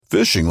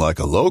Fishing like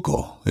a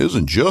local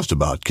isn't just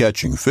about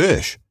catching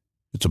fish.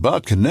 It's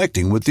about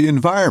connecting with the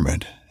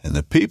environment and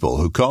the people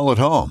who call it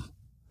home.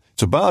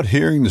 It's about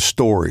hearing the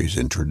stories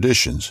and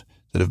traditions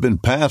that have been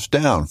passed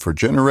down for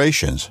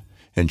generations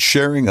and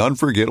sharing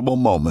unforgettable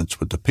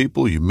moments with the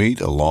people you meet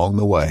along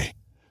the way.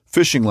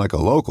 Fishing like a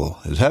local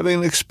is having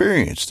an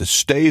experience that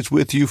stays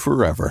with you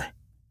forever.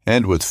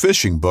 And with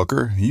Fishing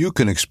Booker, you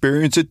can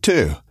experience it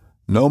too,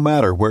 no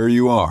matter where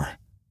you are.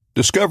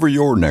 Discover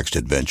your next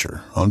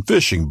adventure on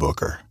Fishing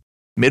Booker.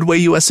 Midway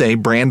USA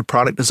brand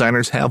product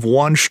designers have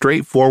one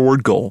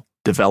straightforward goal: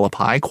 develop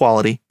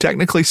high-quality,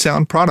 technically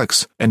sound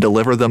products and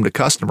deliver them to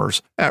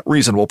customers at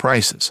reasonable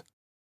prices.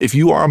 If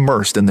you are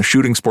immersed in the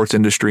shooting sports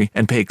industry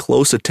and pay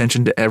close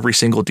attention to every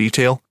single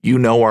detail, you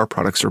know our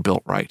products are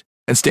built right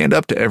and stand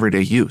up to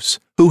everyday use.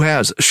 Who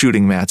has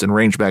shooting mats and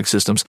range bag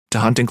systems to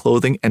hunting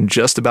clothing and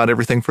just about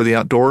everything for the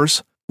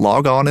outdoors?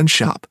 Log on and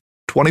shop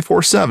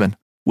 24/7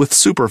 with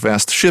super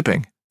fast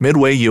shipping.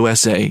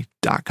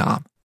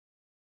 MidwayUSA.com.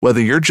 Whether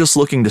you're just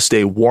looking to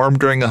stay warm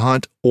during a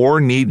hunt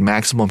or need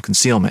maximum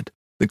concealment,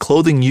 the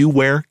clothing you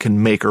wear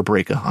can make or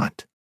break a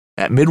hunt.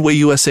 At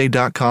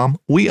MidwayUSA.com,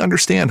 we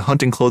understand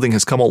hunting clothing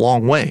has come a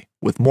long way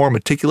with more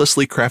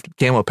meticulously crafted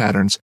camo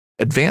patterns,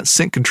 advanced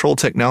scent control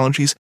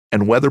technologies,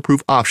 and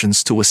weatherproof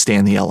options to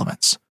withstand the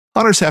elements.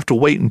 Hunters have to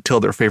wait until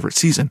their favorite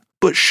season,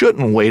 but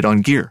shouldn't wait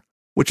on gear,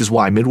 which is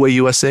why Midway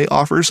USA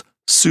offers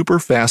super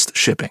fast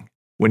shipping.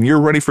 When you're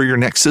ready for your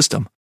next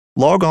system,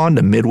 log on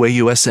to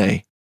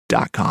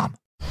MidwayUSA.com.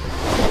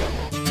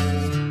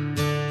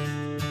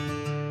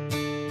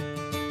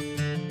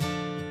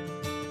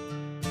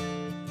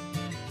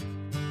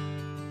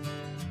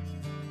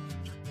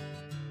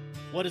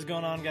 What is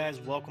going on, guys?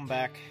 Welcome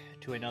back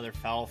to another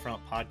Foul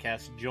Front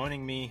podcast.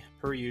 Joining me,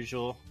 per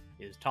usual,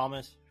 is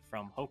Thomas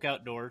from Hoke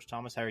Outdoors.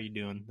 Thomas, how are you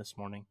doing this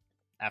morning,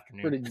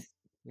 afternoon?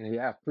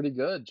 Pretty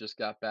good. Just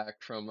got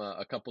back from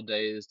a couple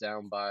days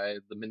down by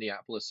the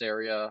Minneapolis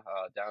area,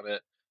 down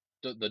at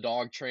the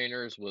dog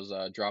trainers. Was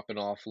dropping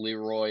off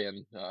Leroy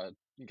and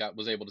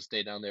was able to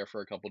stay down there for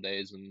a couple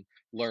days and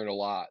learn a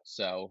lot.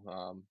 So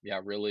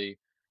really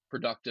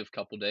productive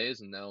couple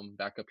days, and now I'm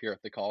back up here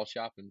at the call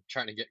shop and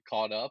trying to get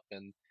caught up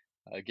and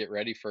get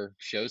ready for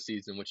show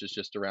season, which is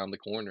just around the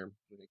corner.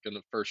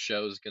 The first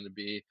show is going to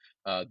be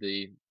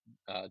the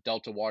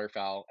Delta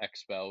Waterfowl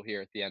Expo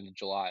here at the end of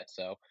July.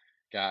 So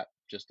got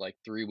just like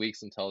 3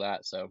 weeks until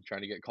that. So I'm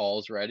trying to get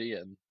calls ready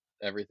and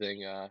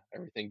everything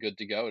good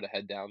to go to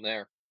head down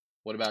there.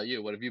 What about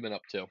you? What have you been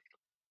up to?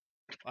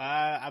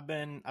 I've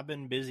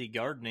been busy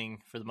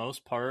gardening for the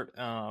most part.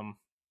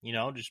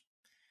 Just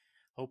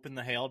hoping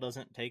the hail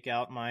doesn't take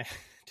out my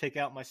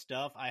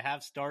stuff. I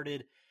have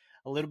started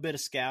a little bit of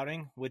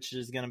scouting, which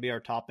is going to be our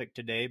topic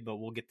today, but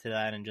we'll get to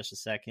that in just a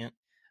second.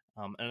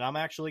 And I'm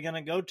actually going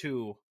to go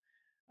to,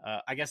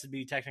 I guess it'd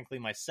be technically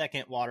my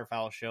second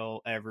waterfowl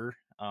show ever.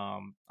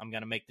 I'm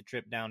going to make the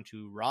trip down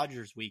to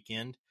Rogers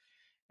weekend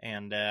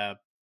and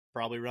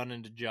probably run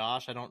into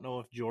Josh. I don't know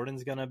if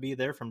Jordan's going to be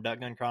there from Duck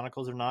Gun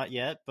Chronicles or not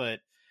yet, but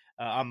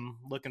I'm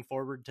looking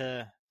forward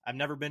to, I've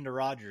never been to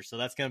Rogers, so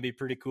that's going to be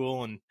pretty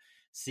cool and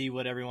see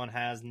what everyone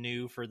has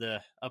new for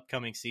the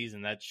upcoming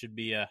season. That should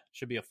be a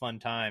fun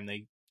time.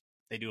 They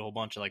do a whole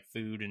bunch of like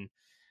food, and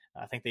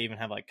I think they even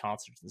have like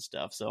concerts and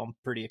stuff. So I'm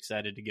pretty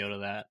excited to go to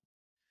that.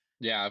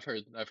 Yeah, I've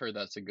heard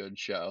that's a good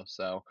show.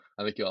 So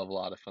I think you'll have a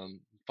lot of fun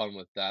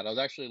with that. I was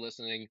actually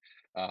listening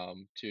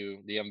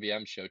to the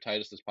MVM show,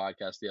 Titus's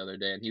podcast, the other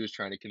day, and he was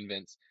trying to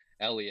convince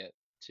Elliot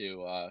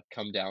to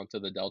come down to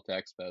the Delta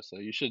Expo. So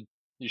you should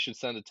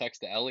send a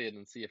text to Elliot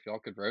and see if y'all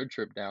could road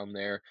trip down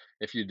there.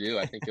 If you do,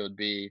 I think it would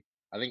be,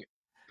 I think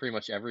pretty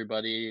much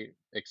everybody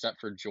except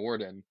for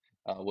Jordan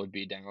would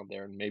be down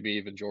there, and maybe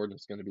even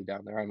Jordan's going to be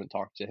down there. I haven't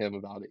talked to him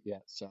about it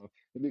yet, so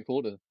it'd be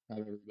cool to have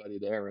everybody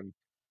there and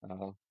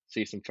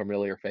see some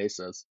familiar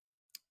faces.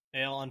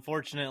 Well,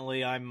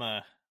 unfortunately, I'm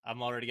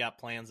already got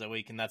plans that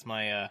week, and that's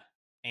my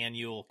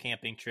annual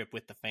camping trip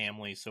with the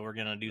family. So we're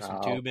gonna do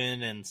some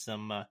tubing and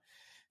some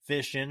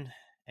fishing,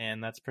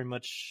 and that's pretty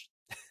much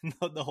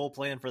the whole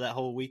plan for that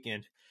whole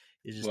weekend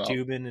is just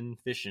tubing and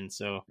fishing.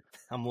 So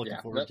I'm looking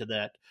forward to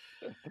that.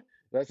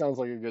 That sounds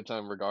like a good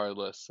time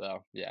regardless.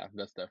 So yeah,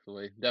 that's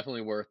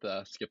definitely worth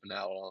skipping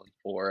out on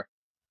for.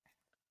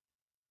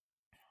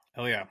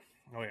 Oh yeah.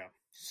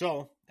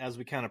 So as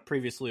we kind of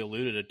previously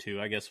alluded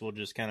to, I guess we'll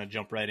just kind of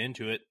jump right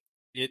into it.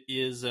 It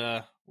is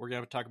we're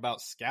going to talk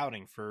about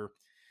scouting for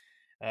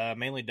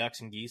mainly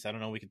ducks and geese. I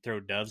don't know, we could throw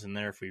doves in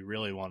there if we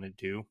really wanted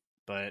to,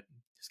 but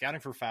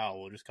scouting for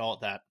fowl, we'll just call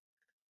it that,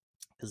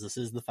 because this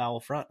is the Foul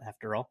Front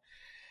after all.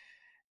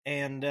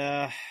 And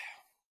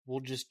we'll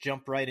just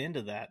jump right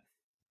into that.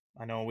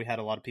 I know we had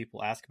a lot of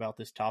people ask about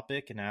this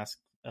topic and ask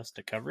us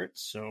to cover it,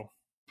 so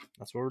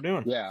that's what we're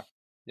doing. Yeah,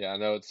 I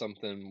know it's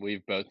something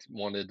we've both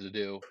wanted to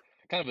do,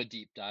 kind of a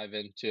deep dive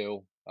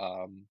into.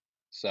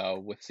 So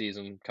with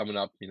season coming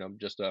up,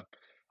 just a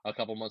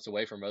couple months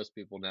away for most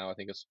people now, I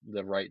think it's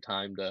the right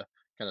time to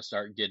kind of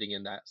start getting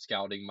in that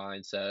scouting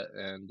mindset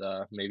and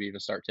maybe even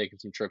start taking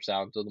some trips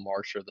out into the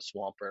marsh or the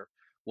swamp or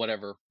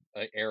whatever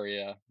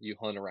area you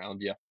hunt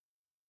around you.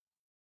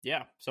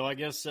 Yeah. So I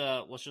guess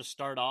let's just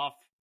start off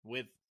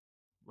with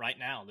right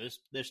now,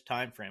 this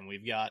time frame.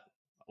 We've got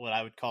what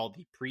I would call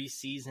the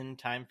preseason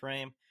time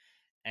frame,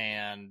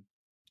 and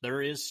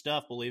there is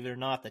stuff, believe it or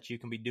not, that you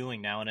can be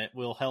doing now, and it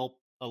will help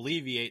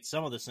alleviate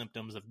some of the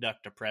symptoms of duck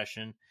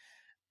depression.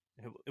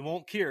 It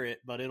won't cure it,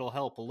 but it'll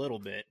help a little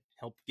bit,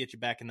 help get you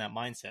back in that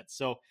mindset.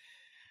 So,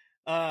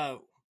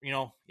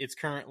 it's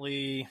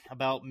currently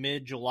about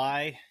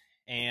mid-July,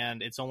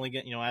 and it's only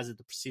getting, as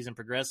the season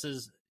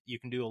progresses, you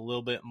can do a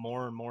little bit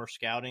more and more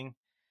scouting.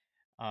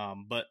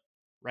 But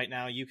right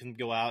now, you can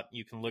go out,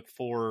 you can look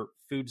for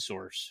food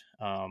source.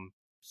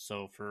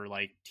 So for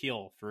like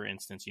teal, for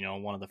instance,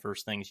 one of the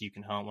first things you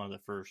can hunt, one of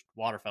the first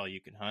waterfowl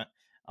you can hunt,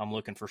 I'm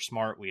looking for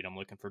smartweed. I'm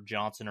looking for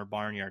Johnson or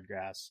barnyard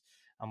grass.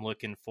 I'm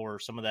looking for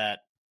some of that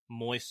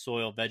moist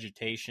soil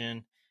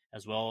vegetation,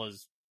 as well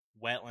as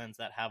wetlands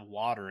that have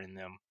water in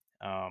them.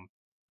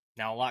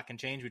 Now a lot can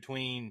change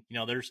between,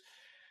 there's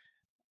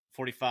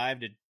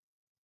 45 to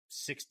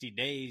 60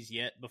 days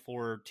yet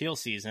before teal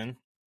season,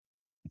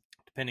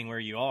 depending where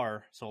you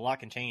are. So a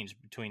lot can change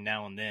between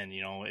now and then.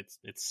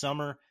 It's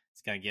summer.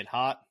 It's going to get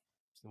hot.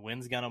 The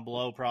wind's going to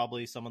blow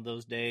probably some of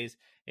those days.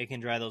 It can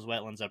dry those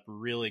wetlands up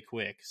really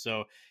quick.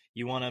 So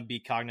you want to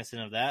be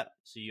cognizant of that.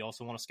 So you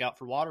also want to scout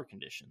for water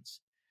conditions.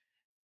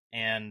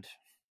 And,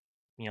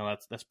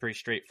 that's pretty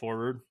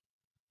straightforward.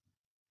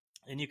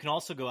 And you can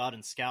also go out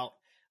and scout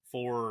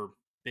for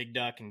big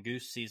duck and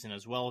goose season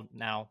as well.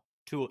 Now,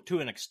 to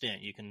an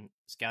extent, you can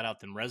scout out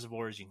them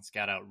reservoirs, you can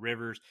scout out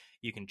rivers,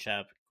 you can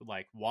check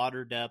like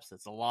water depths.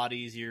 It's a lot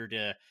easier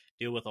to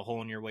deal with a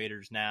hole in your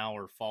waders now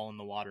or fall in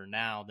the water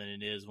now than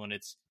it is when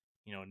it's,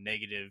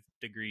 negative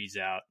degrees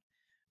out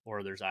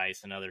or there's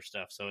ice and other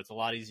stuff. So it's a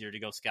lot easier to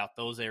go scout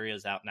those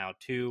areas out now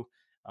too.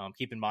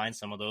 Keep in mind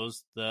some of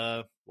those,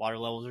 the water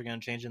levels are going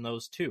to change in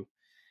those too.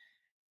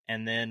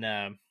 And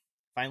then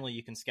finally,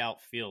 you can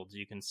scout fields.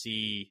 You can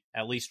see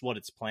at least what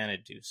it's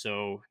planted to.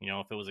 So,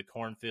 if it was a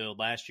cornfield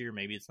last year,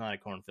 maybe it's not a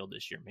cornfield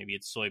this year. Maybe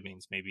it's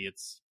soybeans. Maybe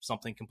it's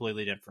something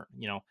completely different.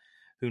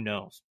 Who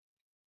knows?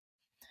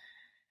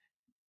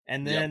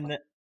 And then,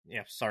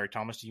 yeah, sorry,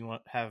 Thomas, do you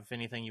have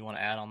anything you want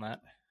to add on that?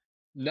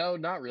 No,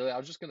 not really. I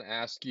was just going to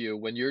ask you,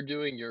 when you're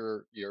doing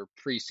your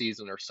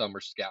preseason or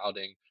summer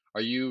scouting,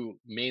 are you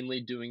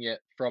mainly doing it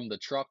from the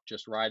truck,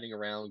 just riding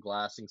around,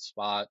 glassing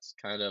spots,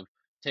 kind of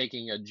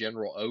taking a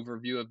general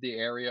overview of the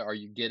area? Are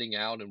you getting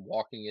out and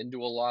walking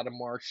into a lot of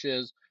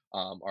marshes?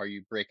 Are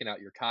you breaking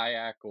out your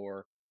kayak,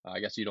 or I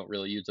guess you don't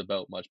really use a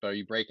boat much, but are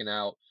you breaking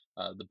out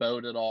the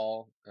boat at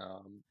all?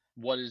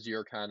 What is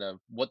your kind of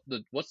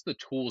what's the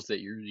tools that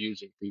you're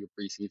using for your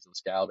preseason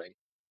scouting?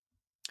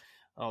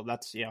 Oh,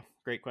 that's, yeah,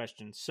 great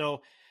question.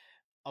 So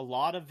a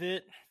lot of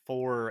it,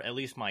 for at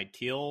least my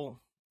teal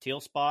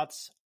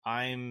spots,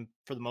 I'm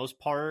for the most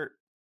part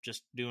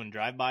just doing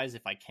drive-bys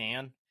if I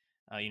can.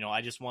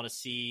 I just want to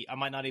see. I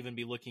might not even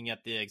be looking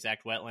at the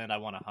exact wetland I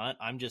want to hunt.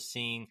 I'm just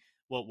seeing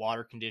what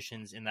water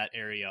conditions in that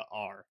area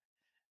are,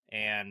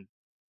 and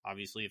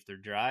obviously, if they're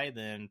dry,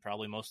 then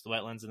probably most of the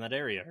wetlands in that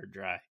area are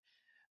dry.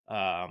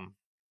 Um,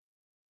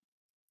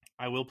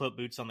 I will put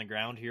boots on the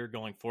ground here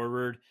going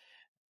forward.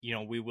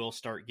 We will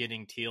start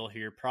getting teal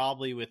here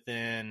probably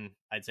within,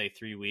 I'd say,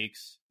 3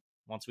 weeks.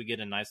 Once we get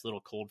a nice little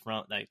cold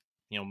front that,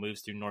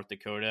 moves through North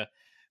Dakota,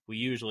 we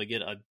usually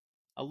get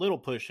a little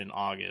push in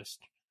August.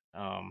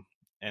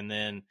 And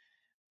then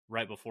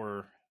right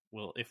before,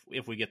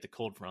 if we get the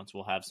cold fronts,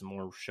 we'll have some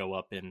more show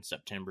up in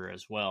September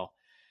as well.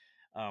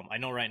 I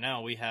know right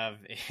now we have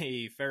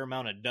a fair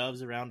amount of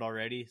doves around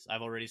already. So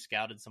I've already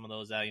scouted some of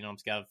those out. I'm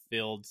scouting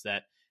fields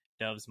that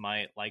doves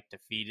might like to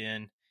feed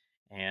in.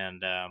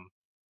 And,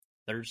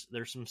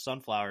 there's some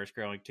sunflowers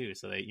growing too,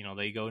 so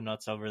they go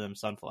nuts over them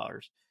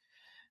sunflowers.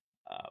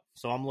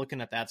 So I'm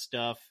looking at that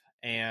stuff,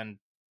 and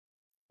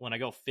when I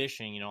go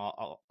fishing,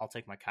 I'll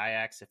take my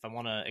kayaks if I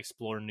want to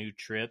explore new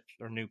trips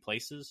or new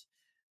places.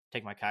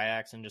 Take my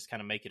kayaks and just kind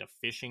of make it a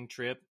fishing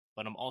trip.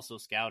 But I'm also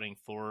scouting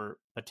for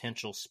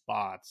potential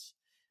spots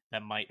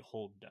that might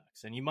hold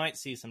ducks, and you might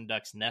see some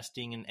ducks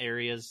nesting in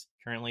areas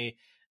currently.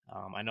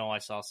 I know I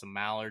saw some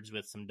mallards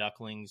with some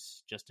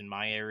ducklings just in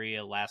my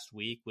area last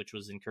week, which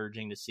was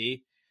encouraging to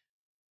see.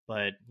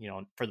 But,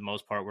 for the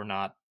most part, we're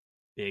not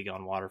big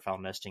on waterfowl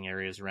nesting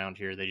areas around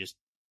here.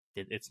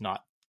 It's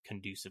not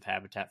conducive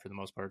habitat for the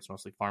most part. It's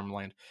mostly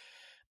farmland.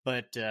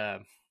 But,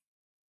 I'm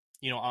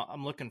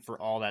looking for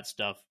all that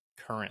stuff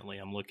currently.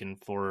 I'm looking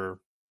for,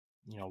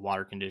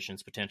 water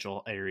conditions,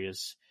 potential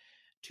areas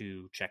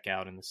to check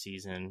out in the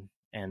season,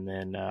 and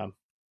then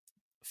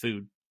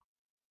food.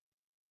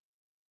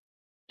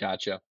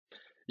 Gotcha.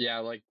 Yeah,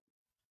 like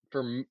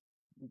for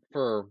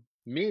for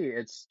me,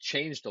 it's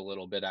changed a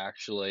little bit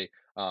actually.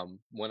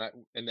 When I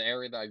in the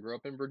area that I grew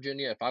up in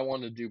Virginia, if I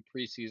wanted to do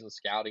preseason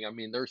scouting, I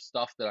mean, there's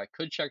stuff that I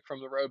could check from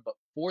the road, but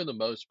for the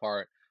most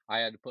part, I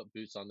had to put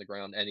boots on the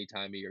ground any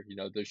time of year.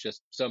 There's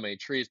just so many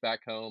trees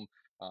back home.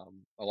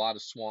 A lot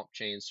of swamp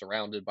chains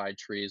surrounded by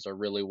trees are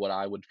really what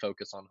I would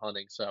focus on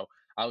hunting. So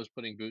I was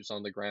putting boots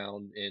on the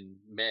ground in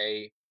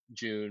May,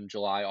 June,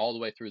 July, all the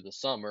way through the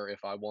summer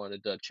if I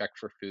wanted to check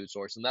for food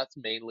source. And that's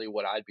mainly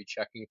what I'd be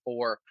checking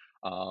for.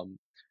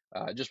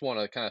 I just want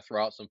to kind of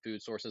throw out some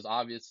food sources.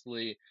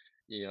 Obviously,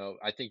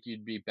 I think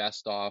you'd be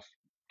best off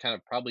kind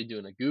of probably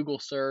doing a Google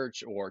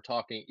search, or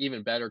talking,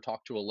 even better,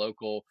 talk to a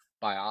local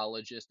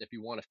biologist if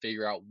you want to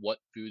figure out what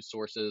food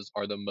sources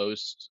are the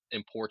most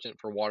important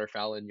for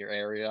waterfowl in your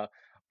area.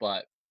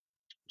 But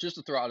just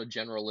to throw out a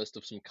general list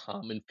of some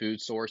common food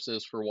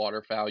sources for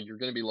waterfowl, you're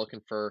going to be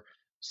looking for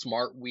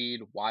smartweed,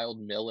 wild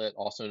millet,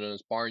 also known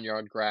as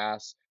barnyard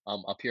grass.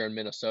 Up here in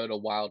Minnesota,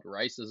 wild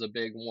rice is a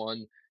big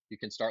one. You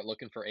can start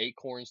looking for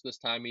acorns this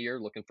time of year,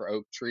 looking for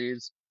oak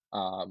trees.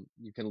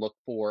 You can look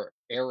for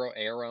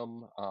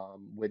arum,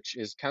 which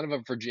is kind of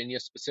a Virginia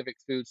specific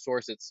food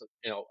source. It's,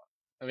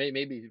 I mean,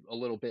 maybe a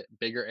little bit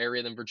bigger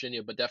area than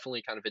Virginia, but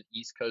definitely kind of an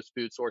East Coast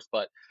food source.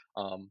 But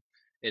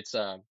it's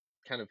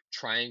kind of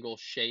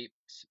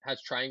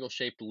has triangle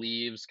shaped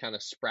leaves, kind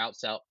of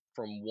sprouts out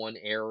from one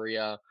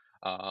area.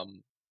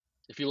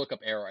 If you look up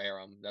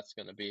arum, that's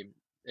going to be,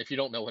 if you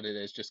don't know what it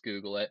is, just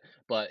Google it.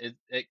 But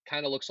it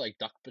kind of looks like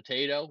duck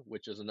potato,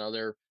 which is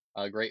another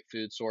great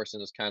food source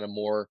and is kind of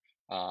more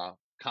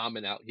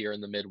common out here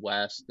in the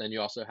Midwest. Then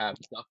you also have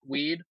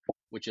duckweed,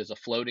 which is a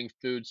floating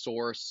food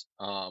source.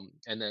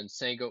 And then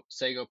sago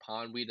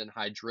pondweed and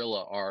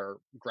hydrilla are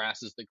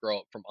grasses that grow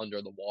up from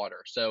under the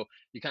water. So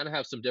you kind of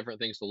have some different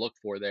things to look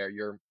for there.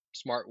 Your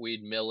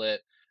smartweed,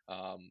 millet,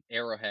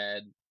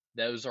 arrowhead,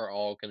 those are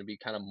all going to be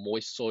kind of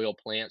moist soil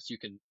plants. You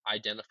can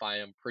identify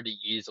them pretty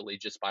easily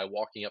just by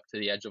walking up to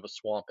the edge of a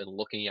swamp and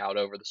looking out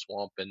over the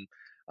swamp and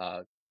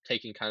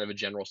taking kind of a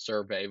general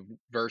survey,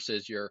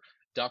 versus your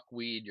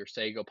duckweed, your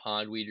sago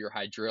pondweed, your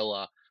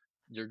hydrilla.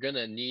 You're going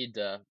to need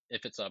to,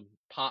 if it's a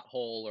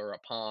pothole or a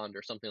pond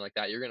or something like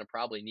that, you're going to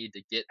probably need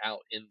to get out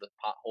in the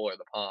pothole or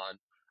the pond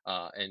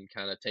and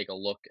kind of take a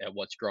look at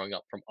what's growing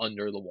up from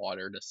under the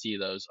water to see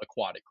those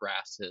aquatic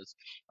grasses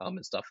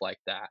and stuff like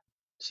that.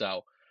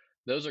 So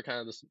those are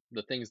kind of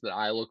the things that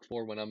I look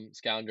for when I'm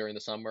scouting during the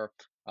summer,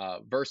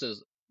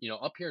 versus,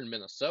 up here in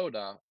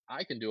Minnesota,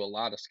 I can do a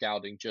lot of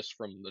scouting just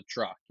from the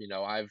truck.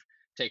 I've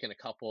taken a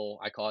couple,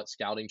 I call it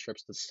scouting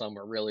trips this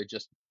summer, really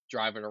just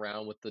driving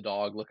around with the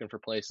dog looking for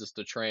places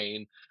to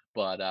train,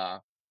 but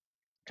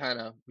kind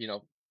of,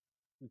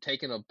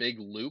 taking a big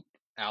loop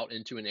out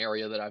into an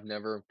area that I've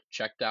never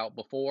checked out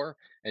before,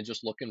 and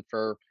just looking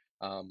for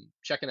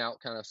checking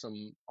out kind of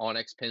some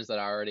onyx pins that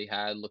I already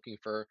had, looking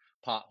for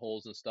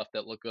potholes and stuff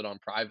that look good on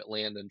private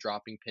land, and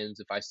dropping pins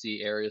if I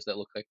see areas that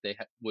look like they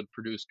would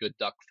produce good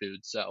duck food.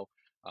 So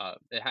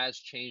it has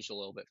changed a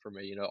little bit for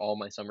me. All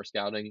my summer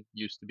scouting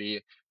used to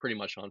be pretty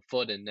much on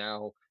foot, and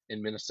now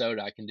in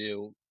Minnesota I can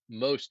do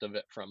most of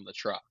it from the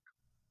truck.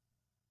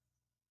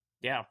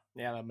 Yeah,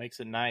 that makes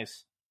it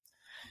nice.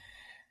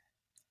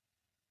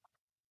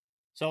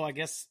 So I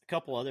guess a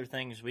couple other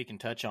things we can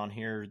touch on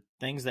here,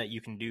 things that you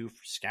can do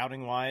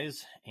scouting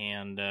wise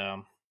and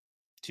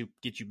to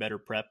get you better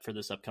prep for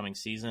this upcoming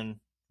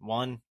season.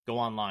 One, go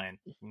online.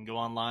 You can go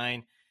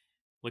online,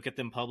 look at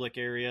them public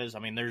areas. I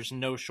mean, there's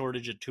no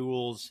shortage of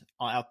tools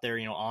out there.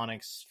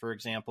 Onyx, for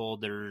example,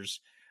 there's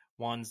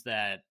ones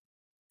that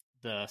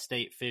the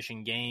state fish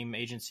and game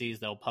agencies,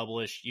 they'll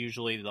publish.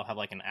 Usually they'll have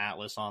like an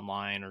atlas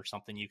online or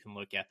something you can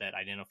look at that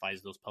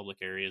identifies those public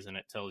areas, and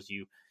it tells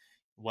you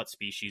what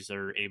species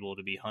are able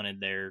to be hunted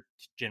there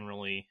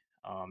generally.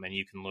 And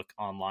you can look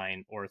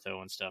online,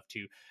 ortho and stuff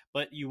too.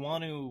 But you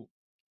want to,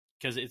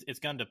 because it's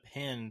going to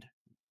depend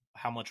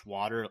how much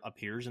water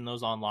appears in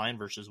those online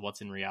versus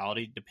what's in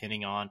reality,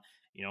 depending on,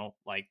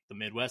 like the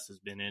Midwest has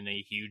been in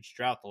a huge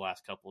drought the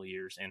last couple of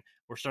years, and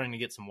we're starting to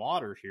get some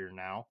water here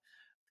now,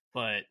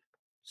 but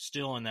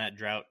still in that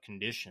drought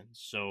conditions.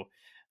 So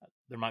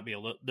there might be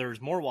there's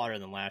more water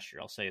than last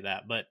year, I'll say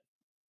that, but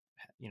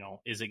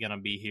is it going to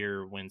be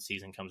here when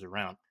season comes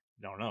around?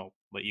 Don't know,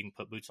 but you can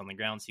put boots on the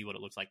ground, see what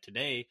it looks like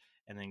today,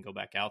 and then go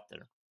back out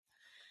there.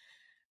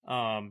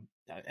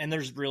 And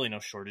there's really no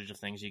shortage of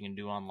things you can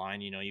do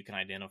online. You can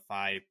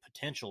identify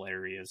potential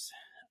areas,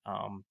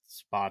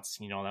 spots,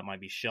 that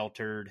might be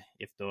sheltered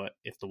if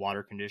the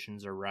water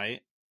conditions are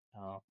right,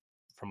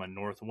 from a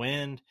north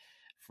wind,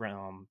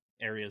 from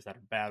areas that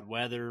are bad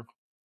weather.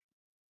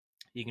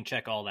 You can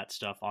check all that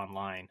stuff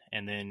online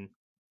and then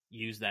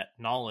use that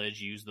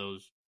knowledge, use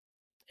those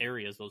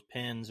areas, those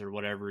pins or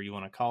whatever you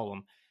want to call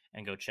them,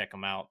 and go check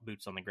them out,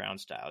 boots on the ground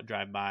style,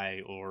 drive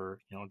by, or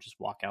just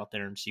walk out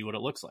there and see what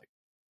it looks like.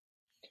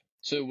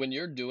 So when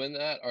you're doing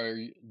that,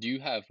 do you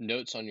have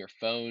notes on your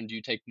phone? Do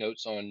you take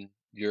notes on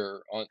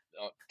your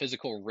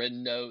physical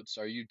written notes?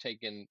 Are you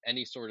taking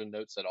any sort of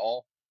notes at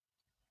all?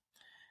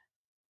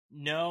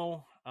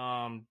 No,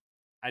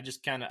 I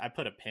just I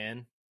put a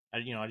pin. I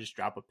just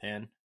drop a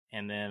pin,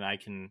 and then I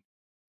can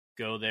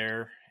go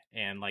there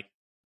and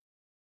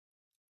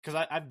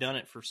because I've done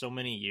it for so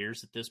many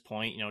years at this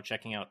point,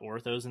 checking out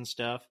orthos and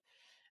stuff,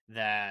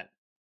 that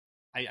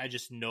I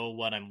just know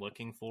what I'm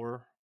looking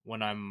for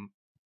when I'm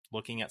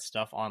looking at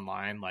stuff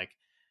online.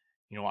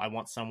 I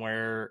want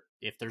somewhere,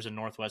 if there's a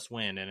northwest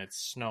wind and it's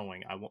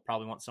snowing,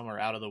 probably want somewhere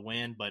out of the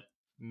wind, but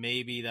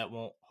maybe that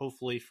won't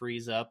hopefully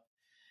freeze up.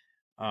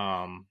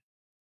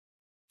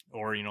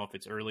 Or, if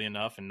it's early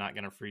enough and not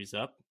going to freeze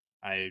up,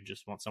 I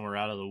just want somewhere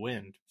out of the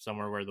wind,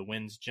 somewhere where the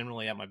wind's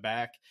generally at my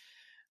back.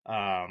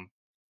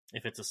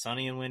 If it's a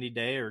sunny and windy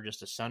day or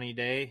just a sunny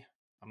day,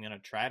 I'm going to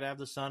try to have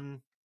the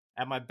sun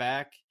at my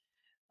back.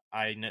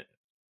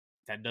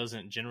 That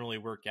doesn't generally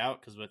work out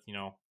because with,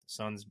 the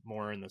sun's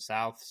more in the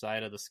south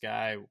side of the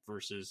sky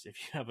versus if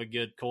you have a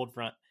good cold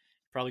front,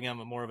 you're probably going to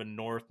have more of a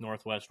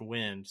northwest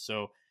wind.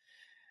 So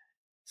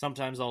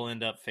sometimes I'll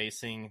end up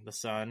facing the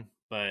sun,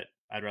 but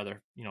I'd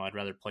rather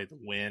play the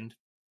wind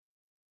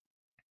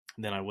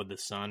than I would the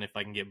sun if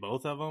I can get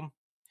both of them,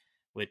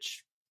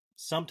 which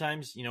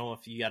sometimes,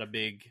 if you got a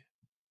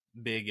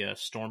big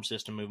storm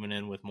system moving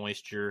in with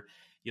moisture,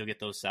 you'll get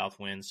those south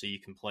winds, so you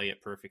can play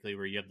it perfectly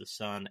where you have the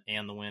sun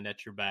and the wind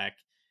at your back.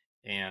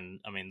 And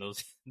I mean,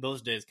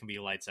 those days can be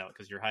lights out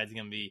because your hide's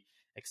going to be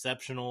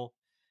exceptional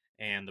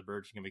and the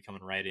birds are going to be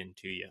coming right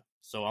into you.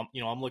 So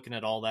I'm looking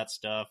at all that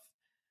stuff.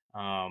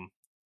 I'm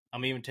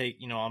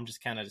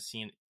just kind of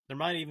seeing, there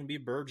might even be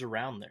birds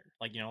around there.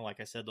 Like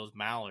I said, those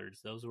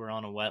mallards, those were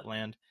on a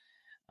wetland.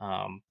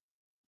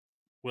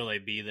 Will they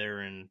be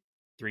there in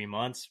 3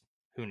 months?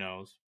 Who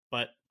knows?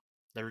 But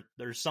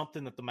there's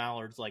something that the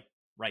mallards like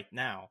right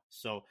now.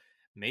 So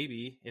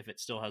maybe if it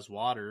still has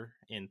water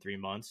in 3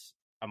 months,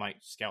 I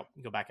might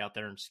go back out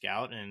there and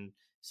scout and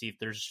see if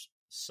there's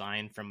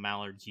sign from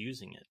mallards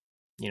using it.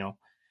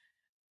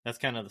 That's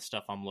kind of the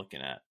stuff I'm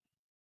looking at.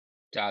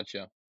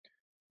 Gotcha.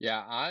 Yeah,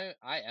 I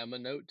am a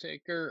note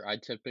taker. I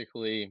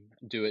typically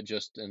do it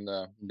just in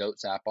the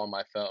notes app on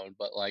my phone,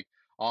 but like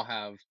I'll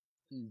have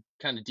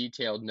kind of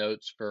detailed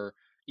notes for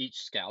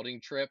each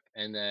scouting trip,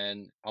 and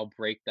then I'll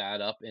break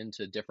that up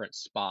into different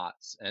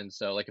spots. And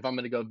so like if I'm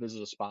going to go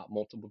visit a spot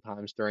multiple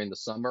times during the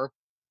summer,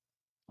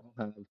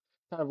 I'll have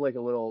kind of like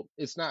a little,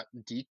 it's not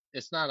deep,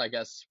 it's not, I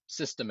guess,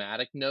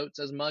 systematic notes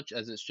as much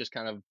as it's just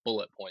kind of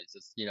bullet points.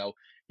 It's,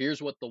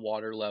 here's what the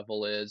water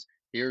level is,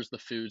 here's the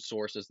food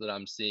sources that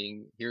I'm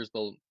seeing, here's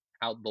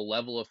how the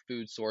level of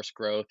food source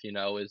growth,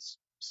 is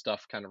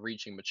stuff kind of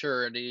reaching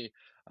maturity?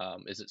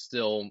 Is it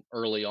still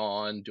early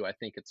on? Do I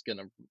think it's going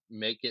to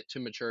make it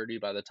to maturity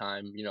by the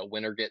time,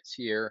 winter gets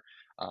here?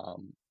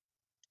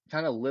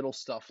 Kind of little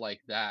stuff like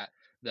that,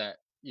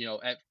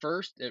 at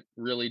first it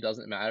really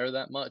doesn't matter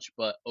that much,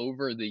 but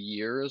over the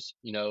years,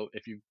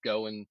 if you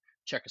go and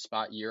check a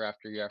spot year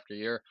after year after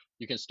year,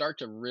 you can start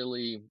to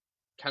really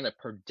kind of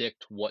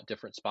predict what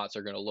different spots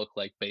are going to look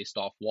like based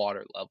off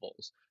water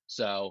levels.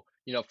 So,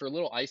 for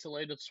little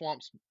isolated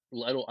swamps,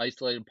 little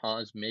isolated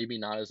ponds, maybe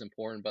not as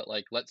important, but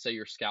like, let's say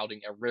you're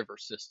scouting a river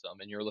system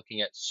and you're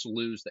looking at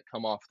sloughs that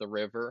come off the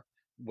river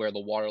where the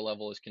water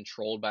level is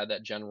controlled by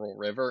that general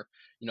river.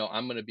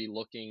 I'm going to be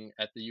looking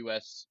at the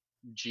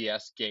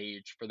USGS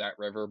gauge for that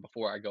river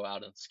before I go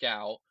out and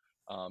scout.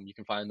 You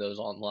can find those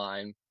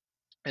online.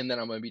 And then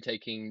I'm going to be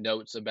taking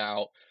notes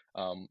about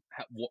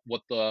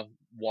what the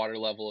water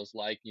level is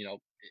like,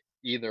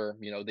 either,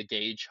 the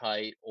gauge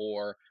height,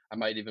 or I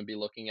might even be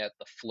looking at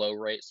the flow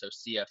rate, so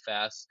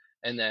CFS,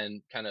 and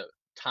then kind of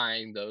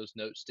tying those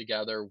notes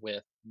together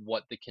with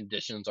what the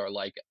conditions are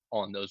like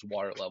on those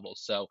water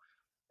levels. So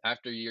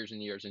after years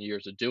and years and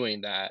years of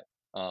doing that,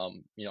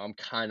 I'm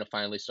kind of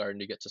finally starting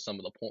to get to some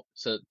of the points.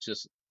 So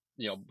just,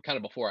 kind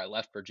of before I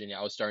left Virginia,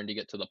 I was starting to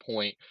get to the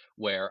point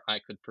where I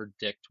could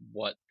predict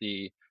what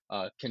the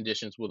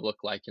conditions would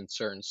look like in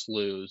certain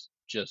sloughs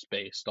just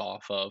based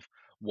off of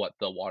what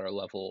the water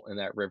level in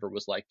that river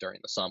was like during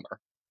the summer.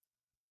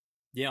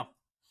 Yeah.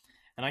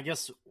 And I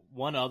guess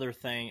one other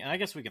thing, and I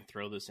guess we can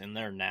throw this in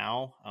there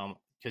now,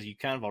 because you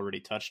kind of already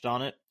touched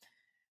on it.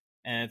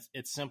 And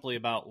it's simply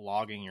about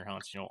logging your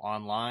hunts.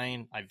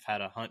 Online, I've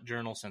had a hunt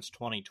journal since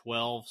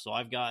 2012, so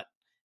I've got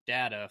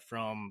data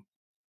from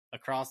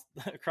across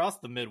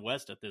the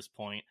Midwest at this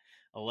point.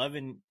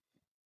 11,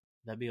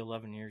 that'd be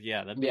 11 years.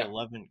 Yeah, that'd be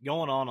 11,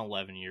 going on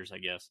 11 years, I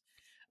guess,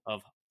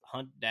 of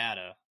hunt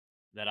data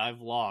that I've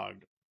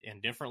logged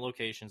in different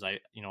locations. I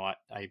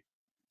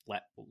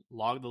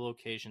log the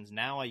locations.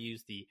 Now I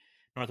use the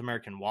North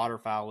American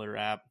Waterfowler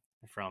app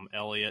from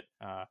Elliott.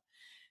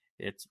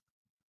 It's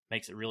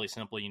makes it really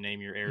simple. You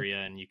name your area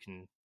and you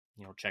can,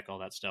 check all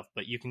that stuff.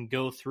 But you can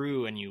go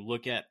through and you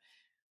look at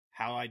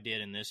how I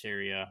did in this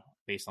area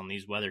based on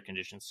these weather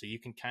conditions. So you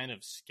can kind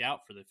of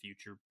scout for the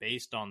future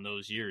based on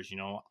those years.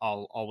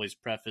 I'll always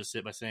preface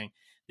it by saying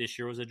this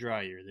year was a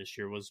dry year. This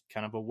year was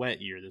kind of a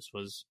wet year. This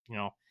was,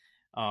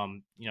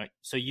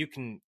 so you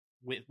can,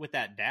 with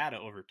that data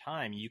over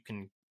time, you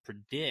can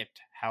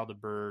predict how the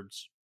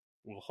birds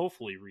will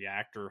hopefully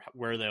react or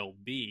where they'll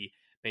be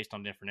based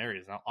on different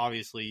areas. Now,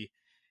 obviously,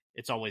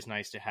 it's always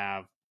nice to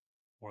have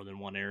more than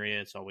one area.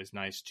 It's always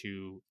nice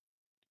to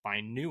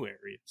find new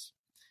areas.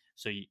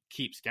 So you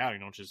keep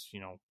scouting, don't just,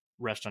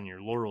 rest on your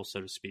laurels,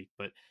 so to speak.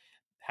 But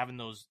having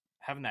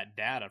that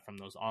data from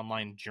those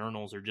online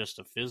journals or just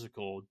a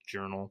physical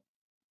journal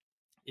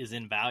is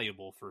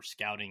invaluable for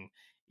scouting,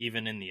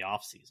 even in the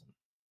off season.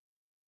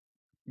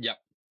 Yep,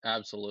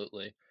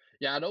 absolutely.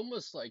 Yeah, I'd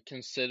almost like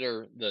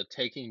consider the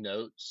taking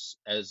notes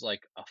as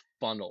like a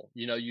funnel.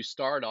 You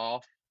start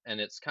off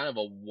and it's kind of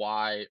a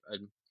wide,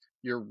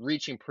 you're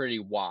reaching pretty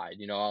wide.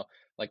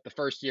 Like the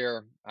first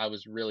year I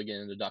was really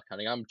getting into duck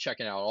hunting, I'm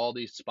checking out all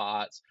these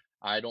spots.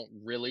 I don't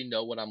really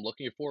know what I'm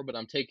looking for, but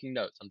I'm taking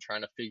notes. I'm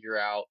trying to figure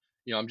out,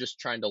 I'm just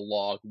trying to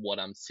log what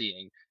I'm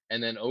seeing.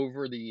 And then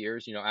over the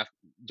years,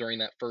 during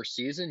that first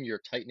season,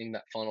 you're tightening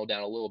that funnel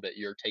down a little bit.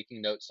 You're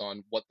taking notes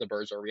on what the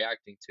birds are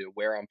reacting to,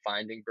 where I'm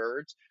finding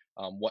birds,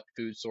 what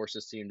food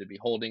sources seem to be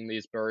holding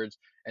these birds.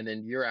 And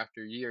then year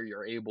after year,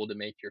 you're able to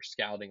make your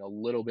scouting a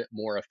little bit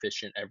more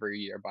efficient every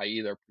year by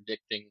either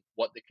predicting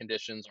what the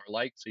conditions are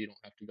like so you don't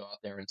have to go out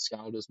there and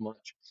scout as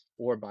much,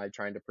 or by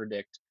trying to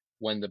predict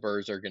when the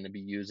birds are going to be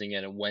using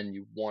it and when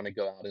you want to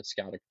go out and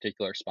scout a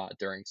particular spot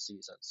during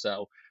season.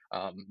 So,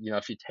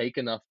 if you take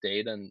enough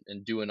data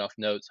and do enough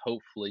notes,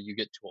 hopefully you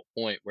get to a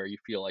point where you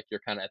feel like you're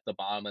kind of at the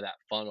bottom of that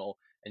funnel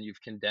and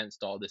you've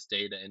condensed all this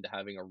data into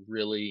having a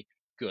really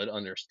good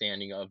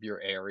understanding of your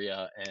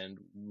area and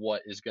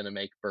what is going to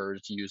make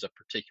birds use a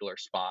particular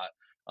spot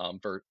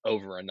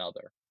over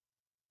another.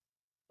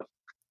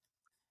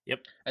 Yep.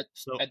 At,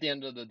 So at the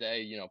end of the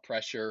day,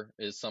 pressure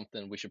is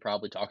something we should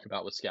probably talk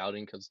about with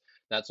scouting because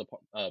that's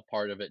a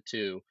part of it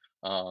too.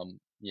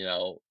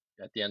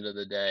 At the end of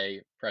the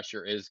day,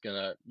 pressure is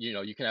gonna,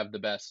 you can have the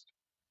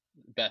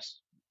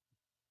best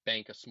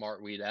bank of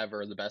smartweed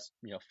ever, the best,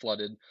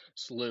 flooded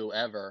slough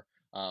ever.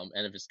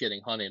 And if it's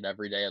getting hunted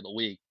every day of the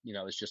week,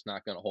 it's just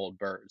not going to hold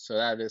birds. So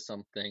that is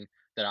something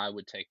that I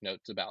would take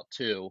notes about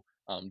too,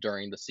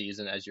 during the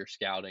season as you're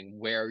scouting,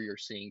 where you're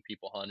seeing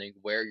people hunting,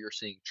 where you're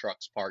seeing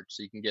trucks parked,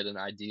 so you can get an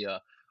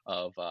idea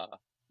of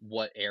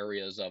what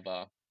areas of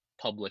a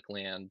public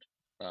land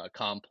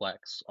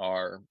complex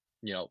are,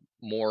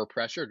 more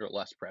pressured or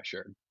less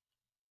pressured.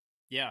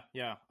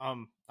 yeah.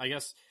 I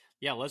guess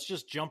let's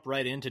just jump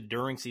right into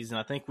during season.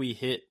 I think we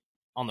hit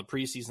on the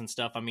preseason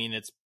stuff. I mean,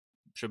 it's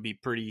should be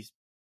pretty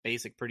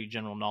basic, pretty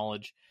general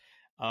knowledge.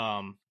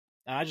 And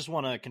I just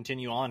want to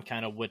continue on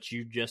kind of what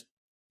you just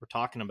were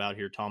talking about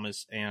here,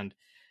 Thomas, and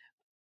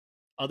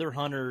other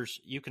hunters.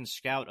 You can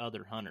scout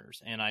other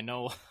hunters, and I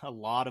know a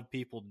lot of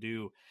people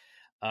do.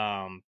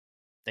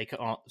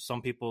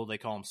 Some people, they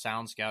call them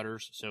sound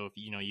scouters. So if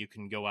you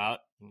can go out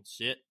and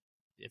sit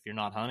if you're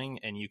not hunting,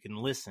 and you can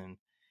listen.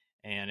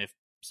 And if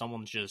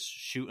someone's just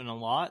shooting a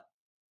lot,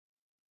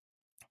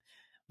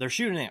 they're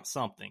shooting at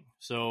something.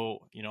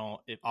 So,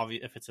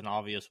 if it's an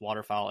obvious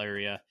waterfowl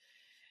area,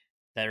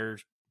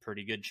 there's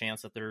pretty good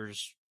chance that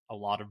there's a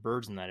lot of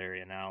birds in that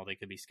area. Now, they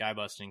could be sky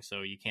busting,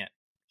 so you can't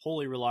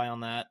wholly rely on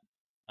that.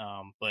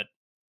 But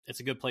it's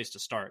a good place to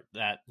start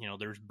that,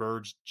 there's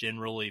birds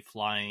generally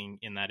flying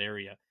in that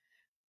area.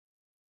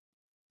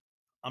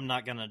 I'm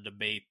not going to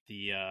debate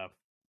the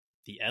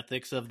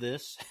ethics of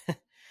this.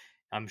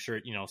 I'm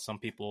sure, some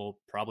people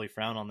probably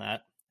frown on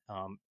that.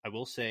 I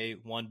will say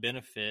one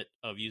benefit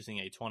of using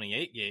a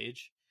 28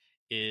 gauge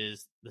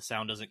is the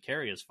sound doesn't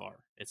carry as far.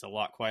 It's a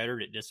lot quieter.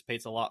 It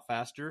dissipates a lot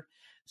faster.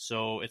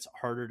 So it's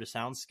harder to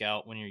sound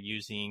scout when you're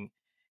using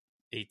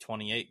a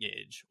 28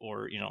 gauge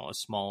or, a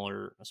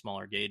smaller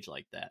gauge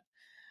like that.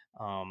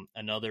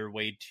 Another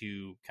way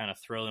to kind of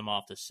throw them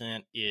off the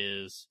scent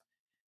is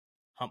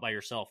hunt by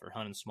yourself or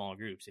hunt in small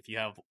groups. If you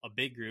have a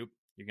big group,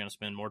 you're going to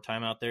spend more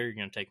time out there. You're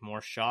going to take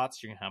more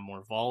shots. You're going to have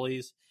more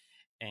volleys,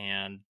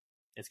 and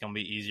it's going to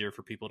be easier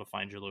for people to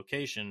find your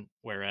location.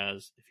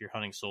 Whereas if you're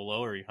hunting solo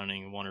or you're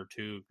hunting one or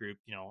two group,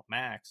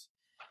 max,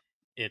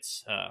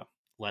 it's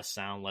less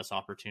sound, less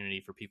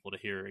opportunity for people to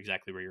hear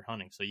exactly where you're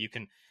hunting. So you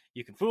can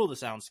fool the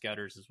sound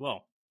scouters as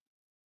well.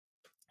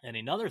 And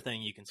another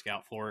thing you can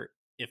scout for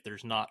if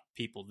there's not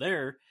people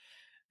there,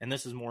 and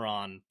this is more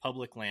on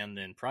public land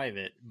than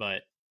private,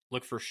 but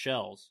look for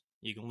shells.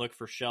 You can look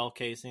for shell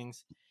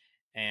casings.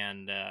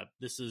 And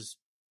this is,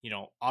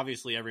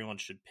 obviously everyone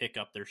should pick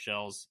up their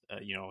shells,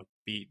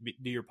 do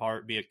your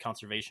part, be a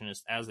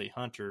conservationist as a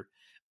hunter.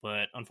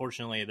 But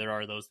unfortunately, there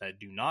are those that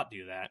do not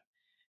do that.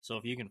 So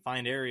if you can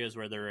find areas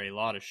where there are a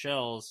lot of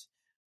shells,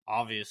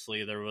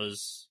 obviously there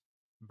was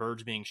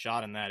birds being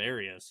shot in that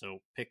area. So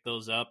pick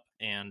those up,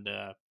 and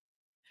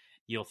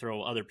you'll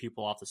throw other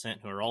people off the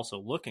scent who are also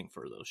looking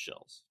for those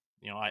shells.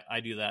 I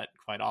do that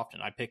quite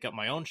often. I pick up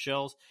my own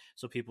shells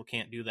so people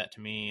can't do that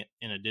to me,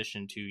 in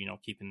addition to,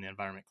 keeping the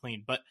environment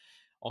clean, but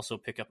also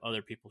pick up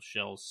other people's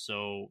shells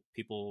so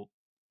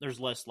there's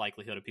less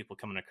likelihood of people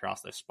coming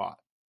across this spot.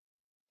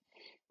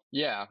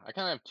 Yeah, I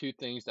kind of have two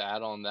things to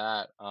add on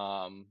that.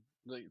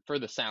 For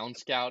the sound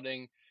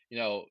scouting,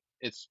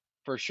 it's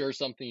for sure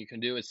something you can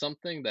do. It's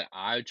something that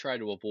I try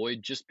to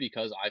avoid just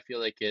because I feel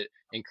like it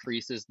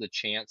increases the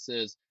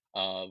chances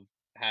of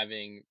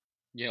having,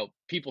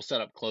 people set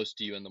up close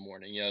to you in the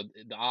morning.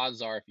 The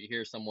odds are if you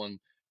hear someone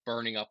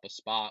burning up a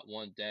spot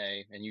one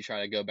day and you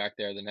try to go back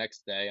there the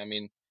next day, I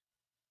mean,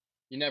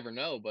 you never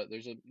know, but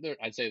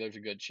I'd say there's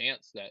a good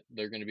chance that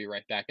they're going to be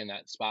right back in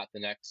that spot the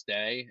next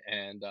day.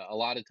 And a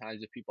lot of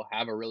times, if people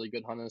have a really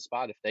good hunting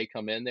spot, if they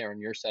come in there and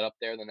you're set up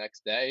there the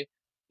next day,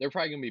 they're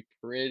probably gonna be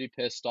pretty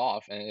pissed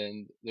off,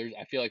 and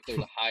I feel like there's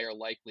a higher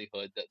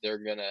likelihood that they're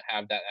gonna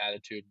have that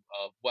attitude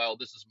of, well,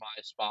 this is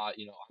my spot,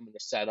 I'm gonna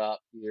set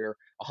up here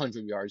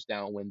 100 yards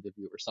downwind of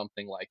you or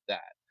something like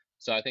that.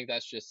 So I think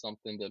that's just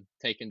something to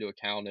take into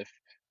account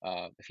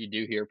if you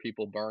do hear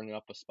people burning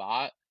up a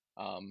spot.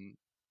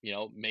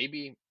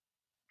 Maybe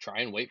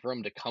try and wait for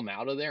them to come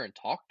out of there and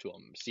talk to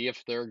them. See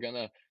if they're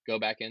gonna go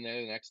back in there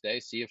the next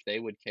day. See if they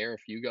would care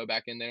if you go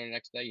back in there the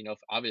next day.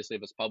 Obviously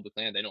if it's public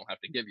land, they don't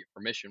have to give you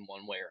permission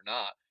one way or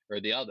not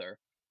or the other.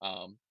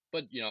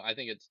 But I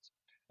think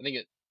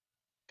it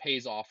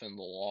pays off in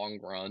the long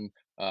run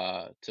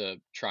to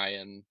try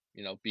and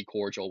be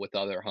cordial with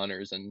other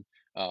hunters and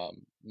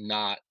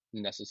not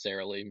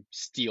necessarily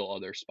steal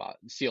other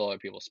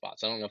people's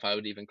spots. I don't know if I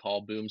would even call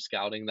boom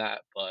scouting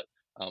that, but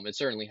it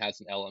certainly has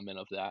an element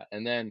of that.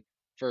 And then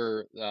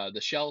for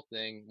the shell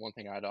thing, one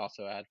thing I'd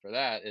also add for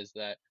that is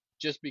that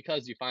just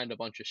because you find a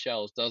bunch of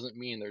shells doesn't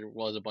mean there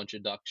was a bunch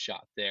of ducks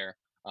shot there.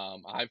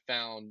 I've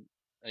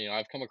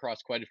come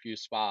across quite a few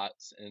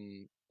spots,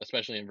 and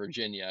especially in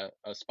Virginia,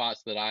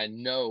 spots that I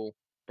know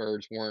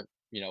birds weren't,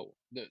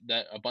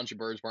 that a bunch of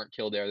birds weren't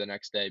killed there the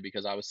next day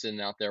because I was sitting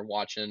out there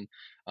watching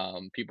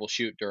people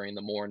shoot during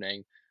the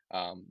morning.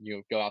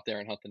 Go out there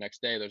and hunt the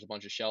next day. There's a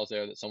bunch of shells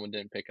there that someone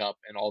didn't pick up,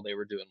 and all they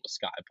were doing was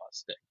sky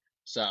busting.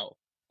 So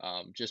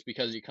just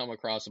because you come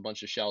across a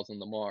bunch of shells in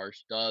the marsh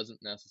doesn't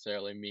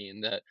necessarily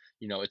mean that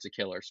it's a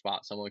killer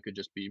spot. Someone could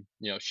just be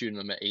shooting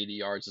them at 80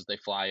 yards as they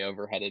fly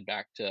over, headed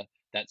back to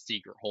that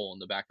secret hole in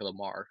the back of the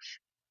marsh.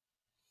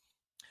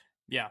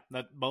 Yeah,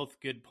 that both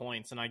good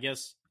points. And I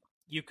guess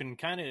you can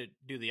kind of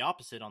do the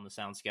opposite on the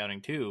sound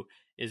scouting too,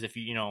 is if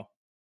you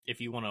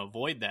want to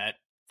avoid that,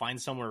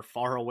 find somewhere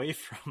far away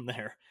from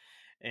there.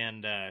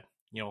 And,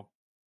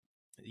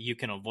 you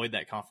can avoid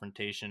that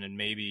confrontation, and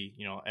maybe,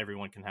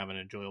 everyone can have an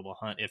enjoyable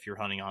hunt if you're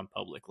hunting on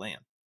public land.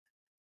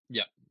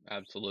 Yeah,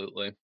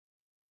 absolutely.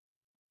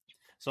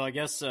 So I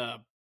guess,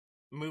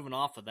 moving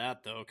off of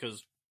that though,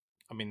 cause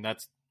I mean,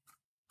 that's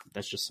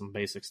just some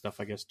basic stuff,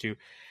 I guess, too.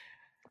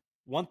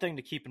 One thing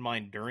to keep in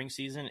mind during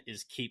season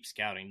is keep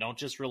scouting. Don't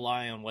just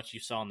rely on what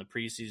you saw in the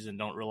preseason.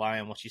 Don't rely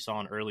on what you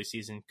saw in early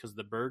season, because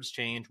the birds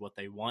change. What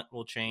they want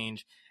will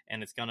change,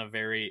 and it's going to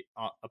vary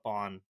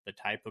upon the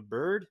type of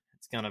bird.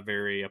 It's going to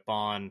vary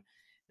upon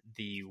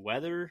the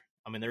weather.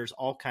 I mean, there's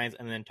all kinds.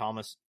 And then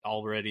Thomas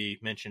already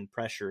mentioned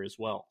pressure as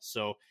well.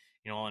 So,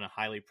 in a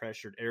highly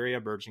pressured area,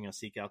 birds are going to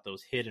seek out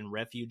those hidden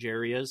refuge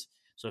areas.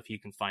 So if you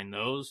can find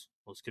those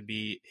could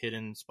be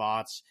hidden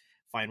spots.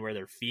 Find where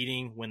they're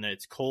feeding. When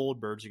it's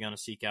cold, birds are going to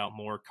seek out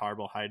more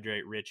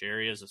carbohydrate-rich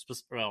areas.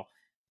 Well,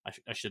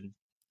 I should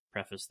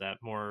preface that.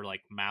 More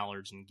like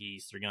mallards and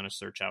geese, they're going to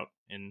search out,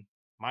 in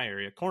my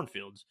area,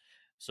 cornfields.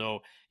 So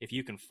if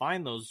you can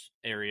find those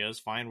areas,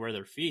 find where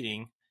they're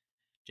feeding,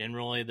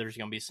 generally there's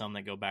going to be some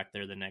that go back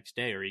there the next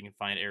day, or you can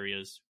find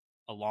areas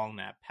along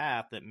that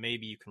path that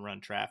maybe you can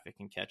run traffic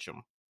and catch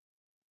them.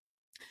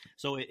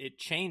 So it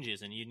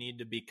changes, and you need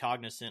to be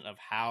cognizant of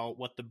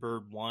what the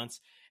bird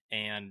wants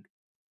and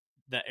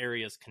the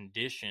area's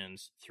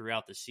conditions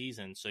throughout the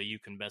season, so you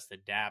can best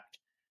adapt,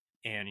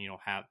 and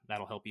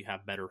that'll help you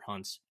have better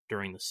hunts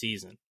during the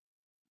season.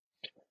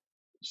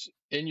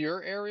 In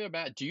your area,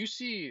 Matt, do you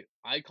see,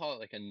 I call it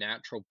like a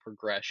natural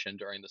progression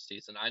during the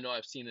season? I know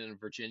I've seen it in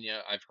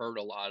Virginia. I've heard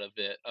a lot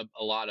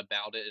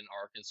about it in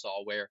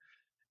Arkansas, where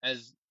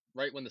as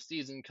right when the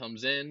season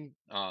comes in,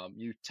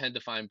 you tend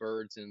to find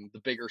birds in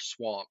the bigger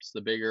swamps,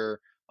 the bigger,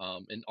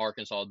 in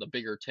Arkansas, the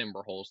bigger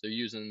timber holes. They're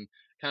using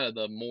kind of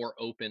the more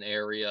open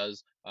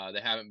areas. They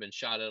haven't been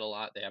shot at a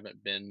lot. They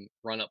haven't been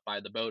run up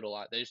by the boat a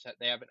lot. They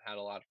haven't had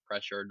a lot of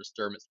pressure or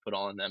disturbance put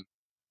on them.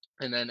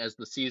 And then as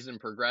the season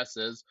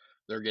progresses,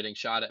 they're getting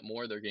shot at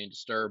more, they're getting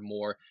disturbed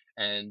more,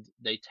 and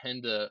they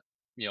tend to,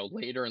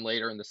 later and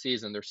later in the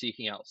season, they're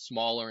seeking out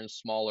smaller and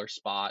smaller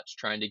spots,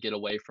 trying to get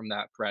away from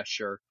that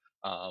pressure.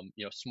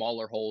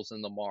 Smaller holes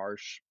in the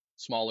marsh,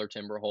 smaller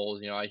timber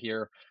holes. I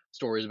hear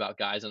stories about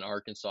guys in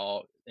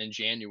Arkansas in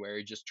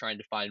January just trying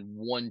to find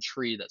one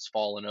tree that's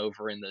fallen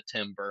over in the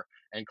timber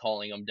and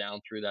calling them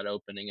down through that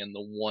opening, and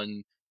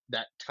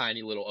that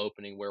tiny little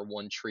opening where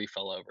one tree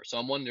fell over. So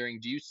I'm wondering,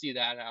 do you see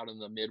that out in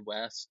the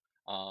Midwest?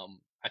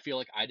 I feel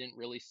like I didn't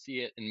really see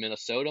it in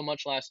Minnesota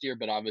much last year,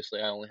 but obviously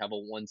I only have a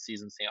one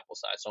season sample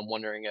size. So I'm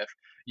wondering if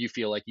you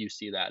feel like you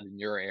see that in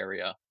your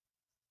area.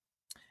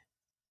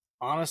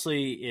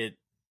 Honestly, it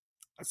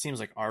seems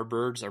like our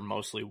birds are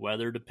mostly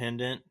weather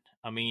dependent.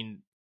 I mean,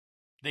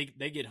 they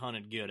get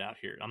hunted good out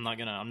here. I'm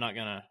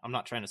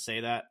not trying to say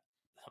that.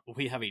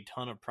 We have a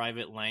ton of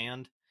private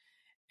land,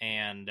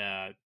 and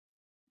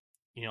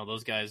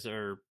those guys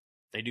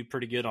they do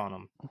pretty good on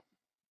them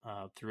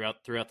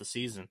throughout the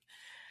season.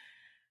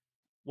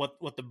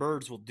 What the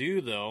birds will do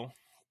though,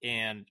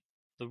 and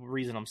the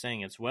reason I'm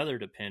saying it's weather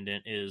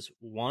dependent, is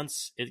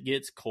once it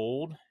gets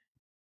cold,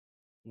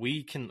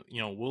 we can,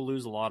 we'll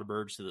lose a lot of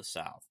birds to the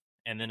south.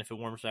 And then if it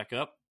warms back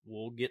up,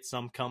 we'll get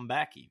some come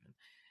back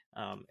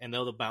even. And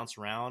they'll bounce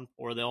around,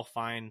 or they'll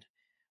find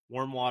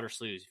warm water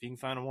sloughs. If you can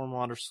find a warm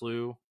water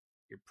slough,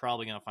 you're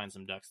probably going to find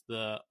some ducks.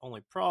 The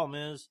only problem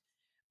is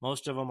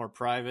Most of them are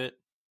private.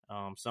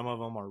 Some of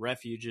them are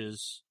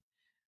refuges.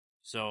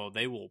 So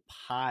they will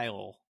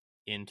pile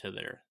into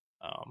there.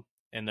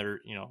 And their,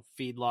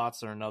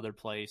 feedlots are another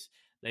place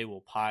they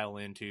will pile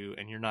into,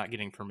 and you're not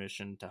getting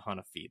permission to hunt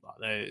a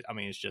feedlot.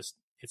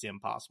 It's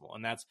impossible.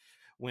 And that's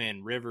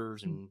when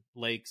rivers and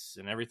lakes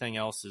and everything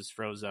else is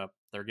froze up.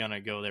 They're going to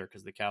go there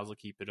because the cows will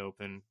keep it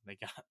open. They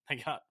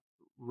got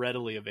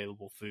readily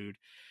available food.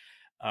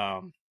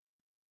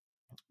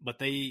 But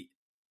they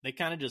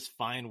kind of just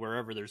find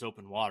wherever there's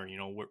open water.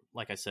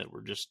 Like I said,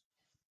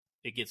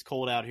 it gets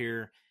cold out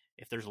here.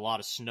 If there's a lot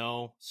of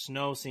snow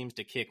seems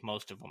to kick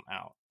most of them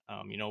out.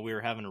 We were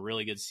having a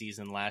really good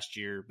season last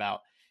year, about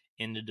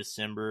into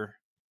December,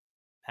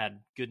 had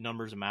good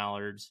numbers of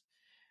mallards.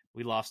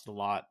 We lost a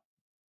lot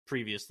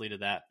previously to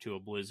that to a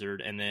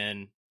blizzard, and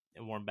then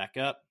it warmed back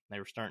up. They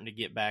were starting to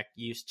get back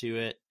used to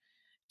it,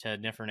 to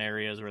different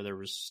areas where there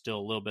was still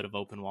a little bit of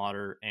open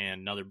water,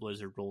 and another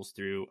blizzard rolls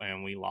through,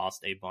 and we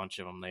lost a bunch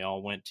of them.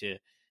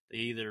 They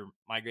either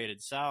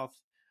migrated south,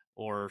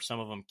 or some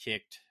of them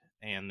kicked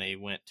and they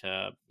went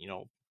to,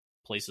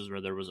 places where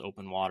there was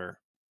open water.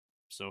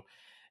 So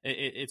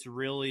it's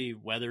really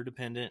weather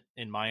dependent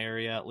in my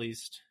area, at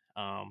least.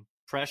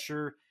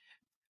 Pressure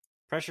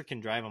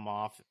can drive them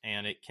off,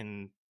 and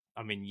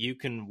you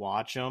can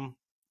watch them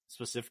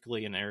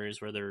specifically in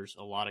areas where there's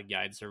a lot of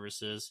guide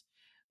services,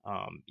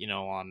 on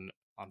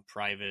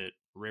private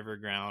river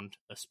ground,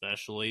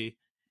 especially.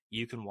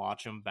 You can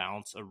watch them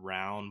bounce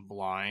around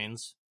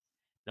blinds.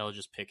 They'll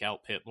just pick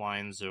out pit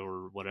blinds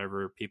or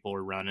whatever people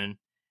are running.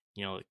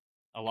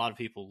 A lot of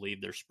people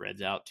leave their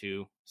spreads out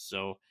too,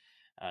 so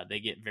they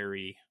get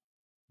very,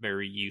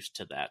 very used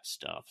to that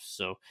stuff.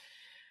 So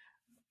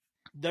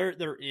they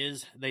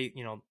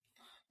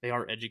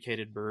are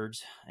educated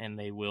birds, and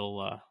they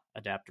will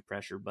adapt to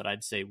pressure, but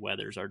I'd say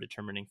weather's our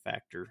determining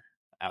factor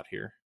out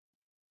here.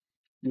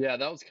 Yeah,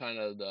 that was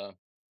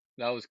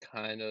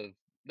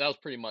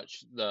pretty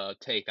much the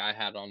take I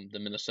had on the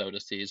Minnesota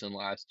season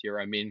last year.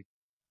 I mean,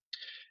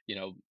 you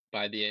know,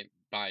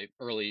 by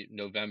early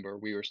November,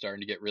 we were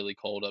starting to get really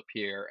cold up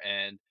here,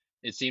 and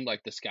it seemed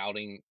like the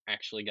scouting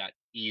actually got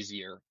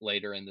easier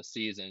later in the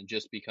season,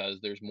 just because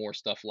there's more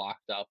stuff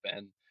locked up.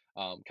 And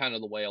kind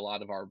of the way a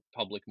lot of our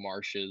public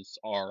marshes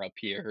are up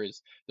here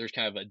is there's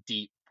kind of a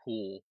deep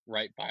pool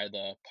right by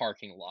the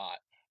parking lot.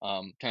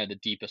 Kind of the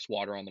deepest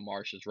water on the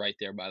marsh is right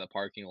there by the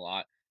parking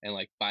lot. And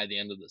like by the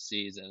end of the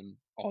season,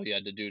 all you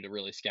had to do to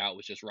really scout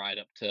was just ride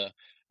up to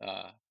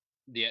uh,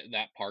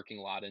 that parking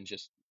lot and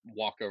just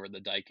walk over the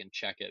dike and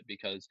check it,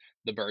 because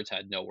the birds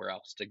had nowhere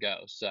else to go.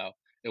 So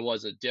it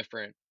was a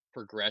different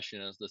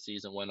progression as the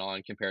season went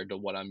on compared to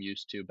what I'm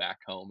used to back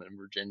home in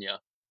Virginia.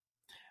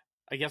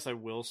 I guess I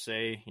will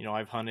say,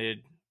 I've hunted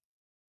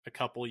a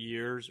couple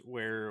years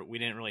where we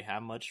didn't really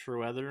have much for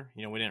weather.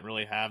 We didn't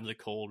really have the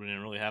cold, we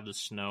didn't really have the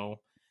snow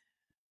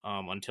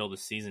until the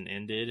season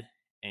ended.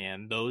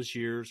 And those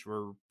years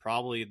were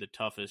probably the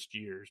toughest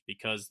years,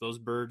 because those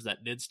birds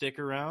that did stick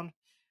around,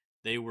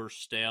 they were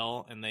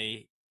stale, and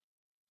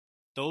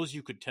those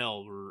you could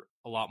tell were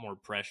a lot more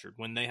pressured.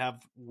 When they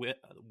have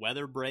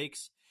weather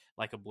breaks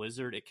like a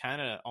blizzard, it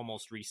kind of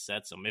almost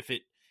resets them.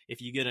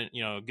 If you get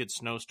a good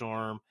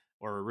snowstorm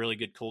or a really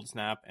good cold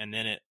snap, and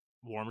then it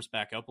warms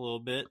back up a little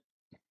bit,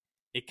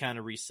 it kind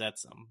of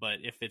resets them. But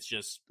if it's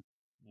just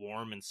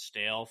warm and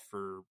stale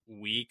for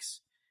weeks,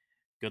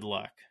 good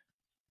luck.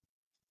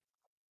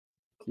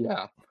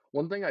 Yeah.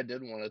 One thing I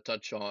did want to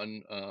touch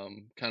on,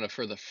 kind of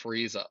for the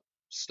freeze up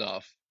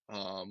stuff,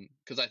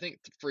 because I think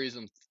freeze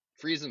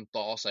and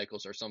thaw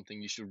cycles are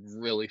something you should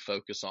really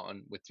focus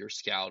on with your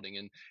scouting,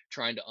 and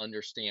trying to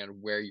understand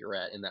where you're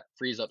at in that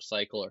freeze up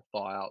cycle or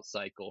thaw out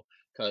cycle,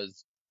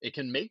 because it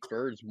can make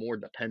birds more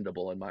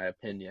dependable, in my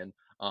opinion.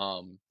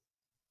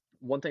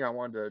 One thing I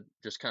wanted to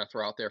just kind of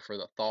throw out there for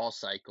the thaw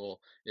cycle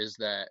is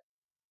that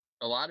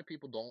a lot of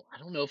people I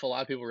don't know if a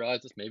lot of people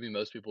realize this, maybe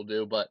most people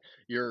do, but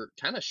your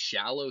kind of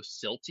shallow,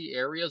 silty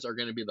areas are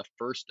going to be the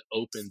first to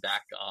open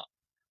back up.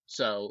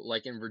 So,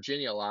 like in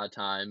Virginia, a lot of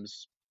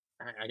times,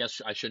 I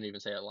guess I shouldn't even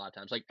say it a lot of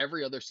times, like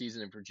every other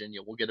season in Virginia,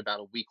 we'll get about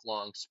a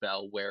week-long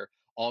spell where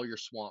all your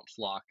swamps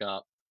lock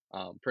up.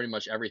 Pretty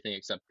much everything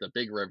except the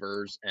big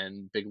rivers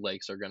and big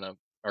lakes are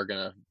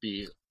gonna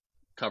be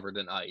covered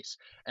in ice.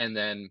 And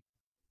then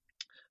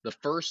the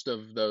first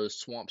of those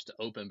swamps to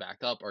open back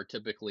up are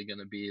typically going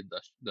to be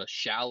the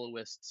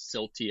shallowest,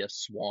 siltiest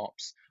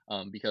swamps,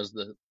 because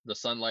the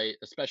sunlight,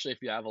 especially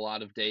if you have a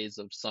lot of days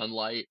of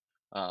sunlight,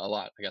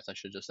 I guess I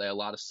should just say a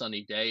lot of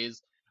sunny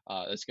days,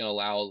 it's going to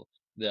allow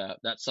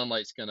that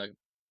sunlight's going to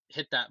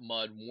hit that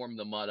mud, warm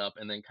the mud up,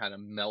 and then kind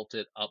of melt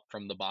it up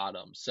from the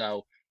bottom.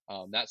 So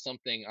that's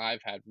something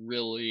I've had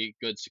really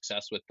good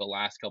success with the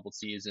last couple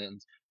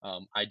seasons,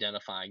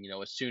 identifying,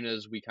 as soon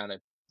as we kind of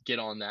get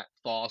on that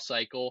thaw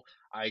cycle,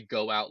 I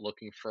go out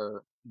looking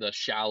for the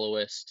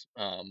shallowest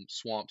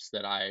swamps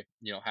that I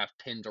have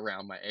pinned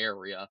around my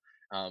area,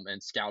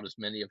 and scout as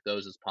many of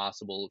those as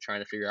possible,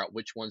 trying to figure out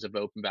which ones have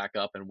opened back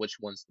up and which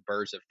ones the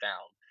birds have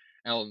found.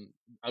 And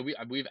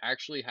we've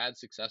actually had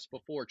success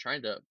before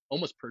trying to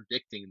almost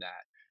predicting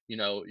that.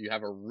 you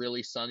have a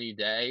really sunny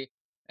day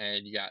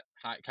and you got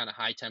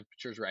high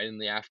temperatures right in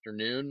the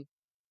afternoon,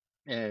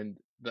 and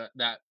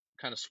that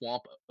kind of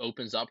swamp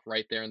opens up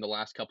right there in the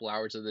last couple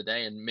hours of the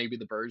day, and maybe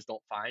the birds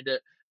don't find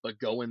it, but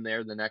go in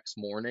there the next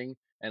morning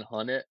and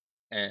hunt it.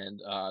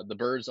 And the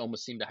birds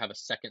almost seem to have a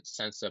second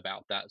sense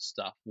about that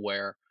stuff,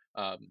 where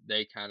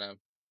they kind of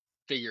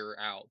figure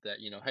out that,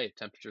 hey,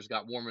 temperatures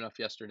got warm enough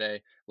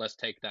yesterday. Let's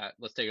take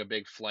a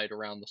big flight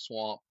around the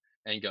swamp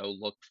and go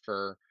look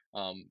for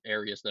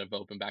areas that have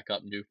opened back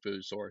up, new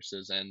food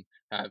sources, and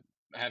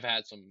have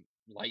had some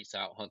lights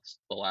out hunts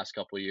the last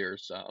couple of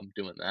years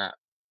doing that.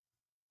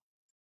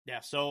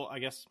 Yeah, so I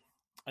guess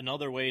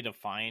another way to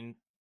find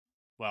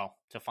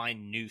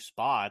new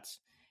spots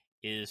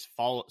is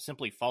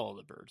simply follow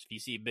the birds. If you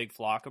see a big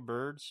flock of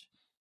birds,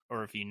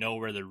 or if you know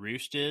where the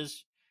roost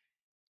is,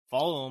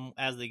 follow them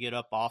as they get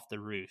up off the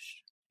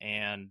roost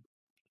and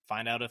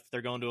find out if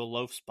they're going to a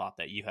loaf spot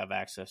that you have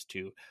access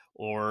to,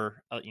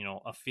 or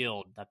a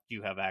field that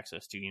you have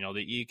access to.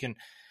 That you can,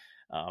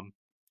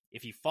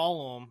 if you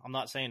follow them. I'm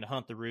not saying to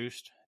hunt the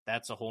roost.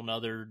 That's a whole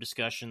nother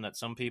discussion that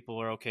some people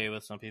are okay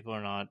with, some people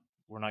are not.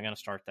 We're not going to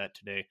start that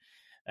today,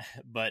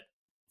 but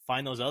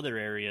find those other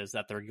areas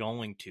that they're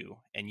going to,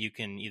 and you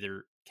can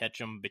either catch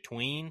them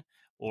between,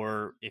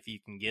 or if you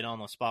can get on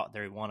the spot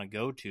they want to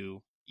go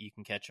to, you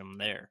can catch them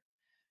there.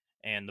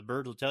 And the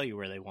birds will tell you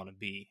where they want to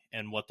be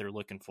and what they're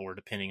looking for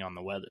depending on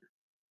the weather.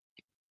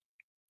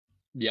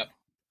 Yep.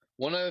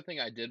 One other thing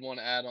I did want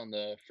to add on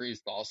the freeze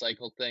thaw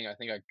cycle thing, I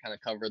think I kind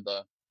of covered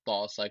the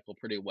thaw cycle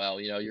pretty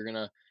well. You're going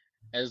to,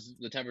 as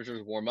the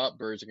temperatures warm up,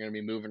 birds are going to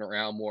be moving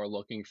around more,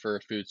 looking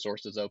for food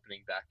sources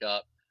opening back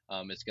up.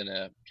 It's going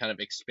to kind of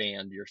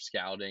expand your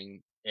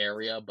scouting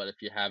area, but if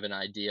you have an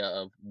idea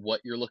of what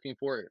you're looking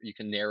for, you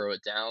can narrow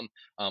it down.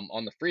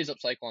 On the freeze up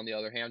cycle, on the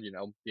other hand,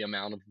 the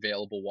amount of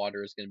available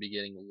water is going to be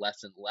getting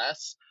less and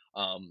less.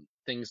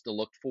 Things to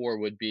look for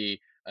would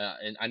be,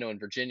 and I know in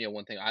Virginia,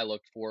 one thing I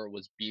looked for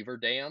was beaver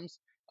dams.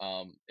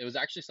 It was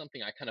actually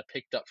something I kind of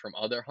picked up from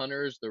other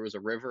hunters. There was a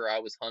river I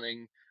was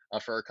hunting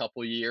for a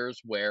couple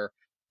years where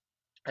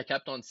I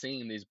kept on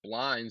seeing these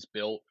blinds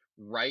built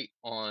right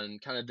on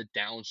kind of the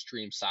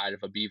downstream side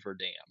of a beaver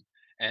dam.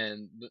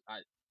 And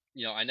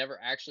I never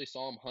actually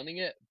saw them hunting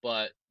it,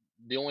 but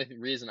the only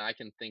reason I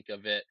can think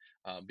of it,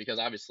 because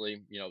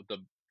obviously, the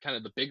kind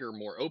of the bigger,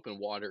 more open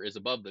water is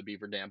above the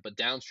beaver dam, but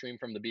downstream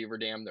from the beaver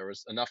dam, there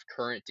was enough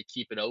current to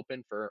keep it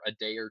open for a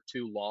day or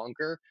two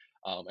longer.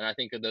 And I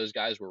think that those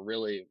guys were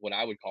really what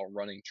I would call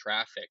running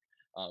traffic,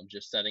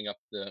 just setting up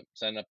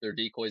their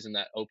decoys in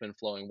that open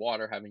flowing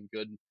water, having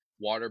good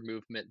water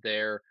movement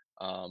there,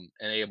 and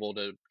able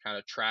to kind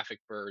of traffic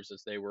birds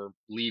as they were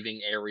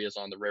leaving areas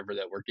on the river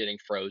that were getting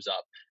froze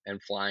up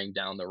and flying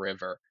down the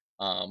river.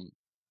 And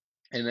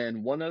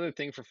then one other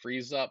thing for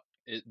freeze up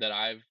that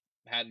I've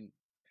had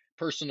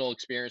personal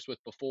experience with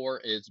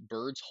before is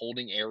birds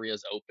holding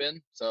areas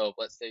open. So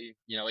let's say,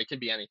 it could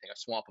be anything, a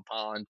swamp, a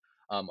pond,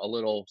 a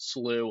little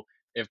slough.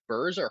 If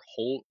birds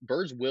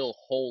will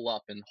hole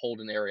up and hold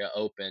an area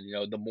open.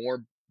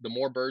 The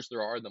more birds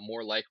there are, the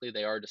more likely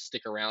they are to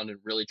stick around and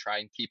really try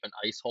and keep an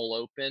ice hole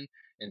open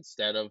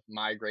instead of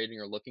migrating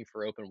or looking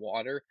for open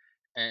water.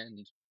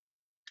 And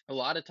a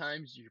lot of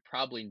times you're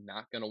probably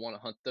not going to want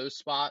to hunt those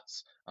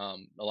spots. A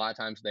lot of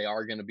times they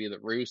are going to be the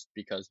roost,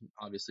 because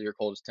obviously your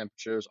coldest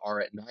temperatures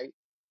are at night.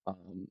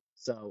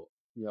 So,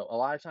 a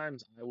lot of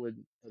times I would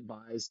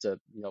advise to,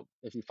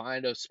 if you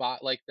find a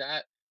spot like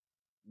that,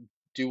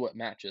 do what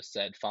Matt just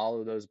said,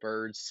 follow those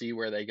birds, see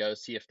where they go,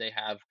 see if they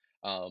have,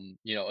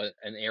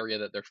 an area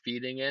that they're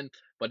feeding in.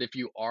 But if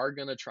you are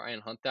going to try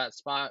and hunt that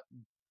spot,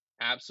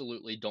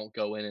 absolutely don't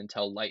go in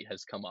until light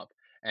has come up.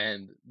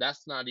 And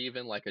that's not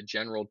even like a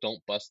general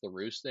don't bust the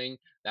roost thing.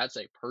 That's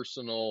a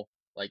personal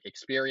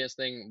experience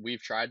thing.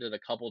 We've tried it a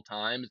couple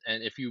times,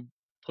 and if you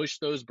push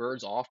those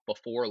birds off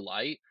before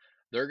light,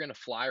 they're going to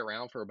fly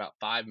around for about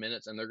 5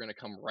 minutes and they're going to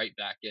come right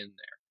back in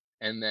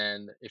there. And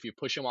then if you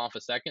push them off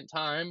a second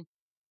time,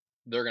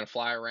 they're going to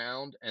fly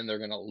around and they're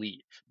going to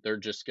leave. They're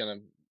just going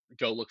to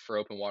go look for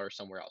open water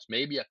somewhere else.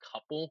 Maybe a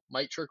couple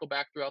might trickle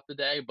back throughout the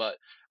day, but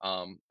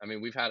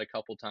we've had a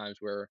couple times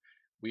where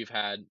we've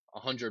had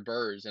 100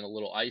 birds in a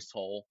little ice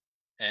hole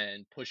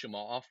and push them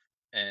off,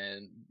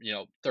 and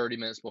 30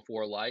 minutes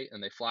before light,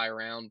 and they fly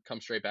around, come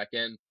straight back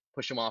in,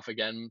 push them off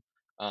again.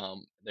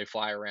 They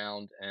fly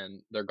around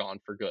and they're gone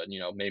for good.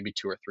 Maybe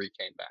 2 or 3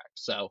 came back.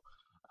 So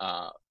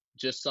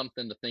just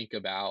something to think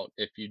about.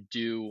 If you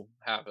do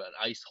have an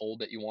ice hole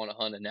that you want to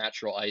hunt, a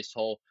natural ice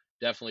hole,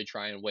 definitely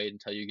try and wait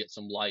until you get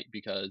some light,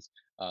 because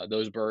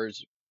those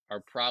birds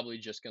are probably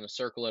just going to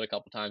circle it a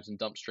couple times and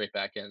dump straight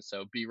back in.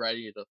 So be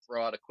ready to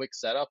throw out a quick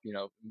setup.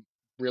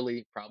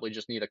 Really probably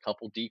just need a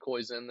couple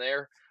decoys in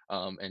there,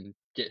 and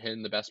get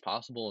hidden the best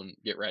possible and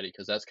get ready,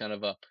 because that's kind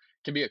of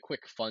can be a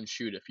quick fun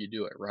shoot if you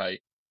do it right.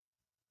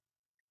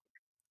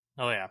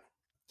 Oh yeah.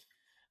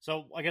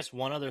 So I guess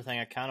one other thing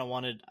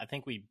I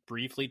think we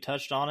briefly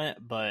touched on it,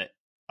 but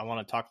I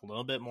want to talk a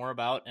little bit more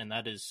about, and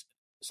that is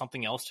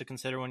something else to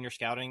consider when you're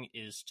scouting,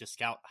 is to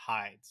scout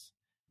hides.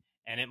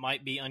 And it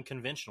might be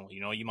unconventional.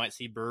 You might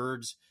see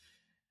birds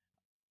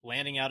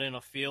landing out in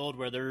a field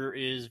where there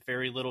is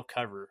very little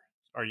cover.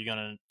 Are you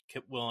going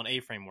to, will an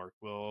A-frame work?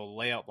 Will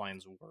layout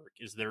blinds work?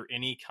 Is there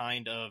any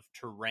kind of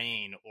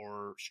terrain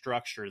or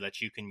structure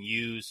that you can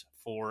use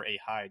for a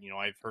hide?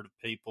 I've heard of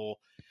people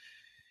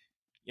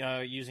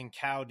using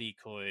cow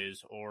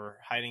decoys or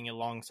hiding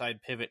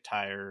alongside pivot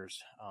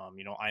tires.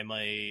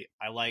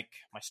 I like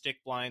my stick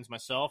blinds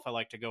myself. I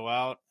like to go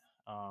out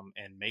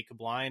and make a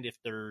blind if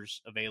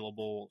there's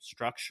available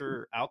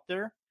structure out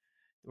there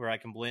where I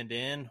can blend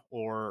in,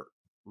 or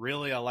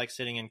really I like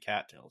sitting in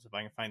cattails. If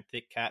I can find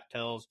thick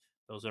cattails,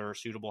 those are a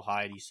suitable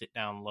hide. You sit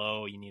down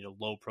low, you need a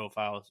low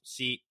profile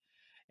seat,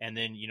 and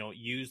then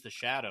use the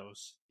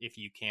shadows if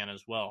you can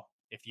as well.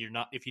 If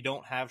you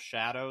don't have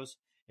shadows,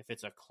 if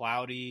it's a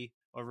cloudy,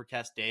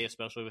 overcast day,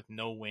 especially with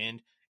no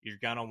wind, you're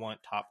gonna want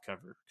top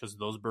cover because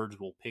those birds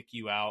will pick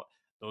you out.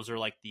 Those are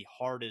like the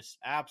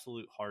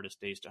absolute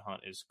hardest days to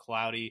hunt, is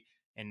cloudy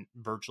and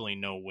virtually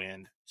no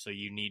wind. So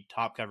you need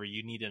top cover.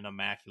 You need an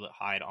immaculate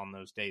hide on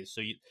those days.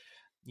 So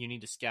you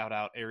need to scout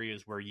out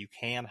areas where you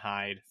can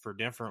hide for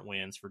different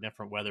winds, for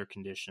different weather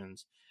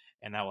conditions,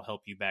 and that will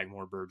help you bag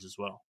more birds as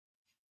well.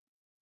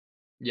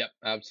 Yep,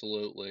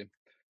 absolutely.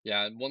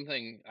 Yeah, and one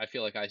thing I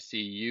feel like I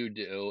see you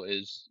do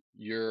is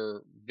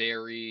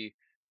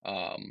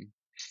um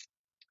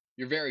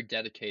you're very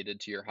dedicated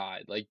to your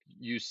hide. Like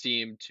you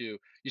seem to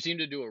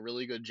do a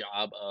really good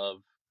job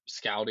of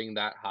scouting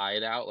that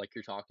hide out like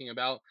you're talking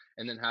about,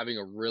 and then having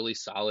a really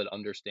solid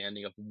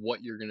understanding of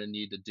what you're going to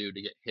need to do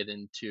to get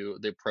hidden to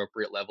the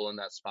appropriate level in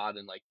that spot,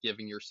 and like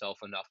giving yourself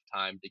enough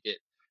time to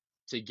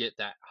get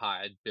that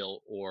hide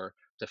built, or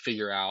to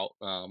figure out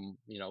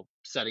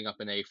setting up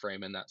an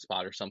A-frame in that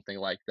spot or something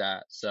like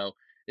that. So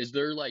is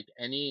there like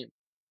any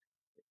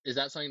is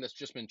that something that's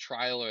just been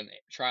trial and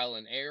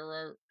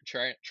error,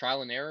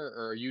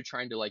 or are you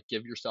trying to like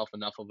give yourself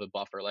enough of a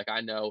buffer? Like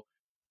I know,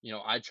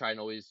 I try and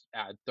always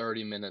add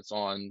 30 minutes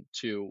on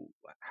to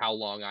how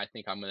long I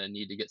think I'm going to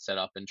need to get set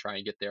up, and try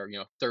and get there,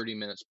 30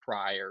 minutes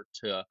prior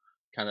to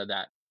kind of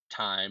that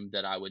time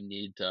that I would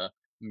need to,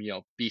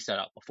 be set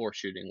up before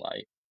shooting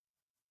light.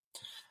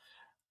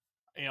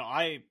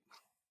 I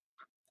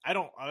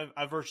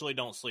virtually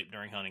don't sleep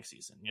during hunting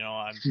season.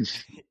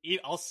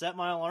 I'll set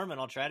my alarm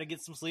and I'll try to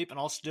get some sleep, and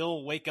I'll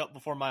still wake up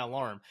before my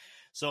alarm.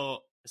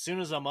 So as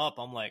soon as I'm up,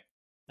 I'm like,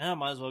 I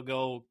might as well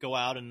go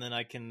out, and then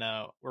I can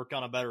work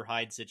on a better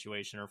hide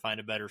situation or find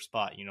a better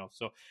spot.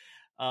 So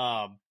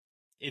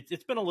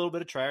it's been a little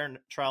bit of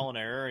trial and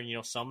error,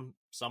 and some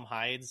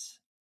hides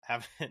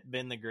haven't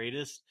been the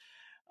greatest,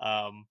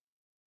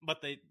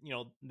 but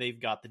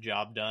they've got the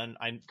job done.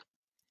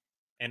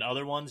 And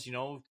other ones,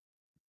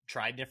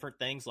 tried different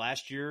things.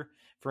 Last year,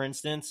 for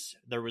instance,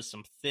 there was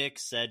some thick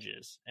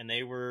sedges, and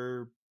they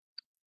were,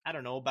 I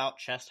don't know, about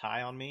chest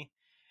high on me.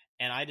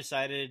 And I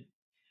decided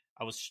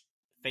I was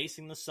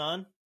facing the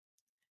sun,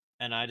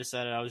 and I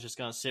decided I was just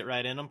going to sit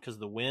right in them because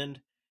the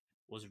wind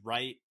was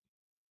kind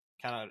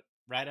of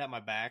right at my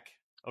back,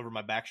 over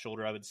my back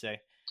shoulder, I would say.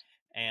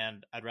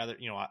 And I'd rather,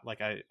 like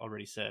I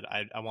already said,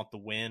 I want the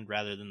wind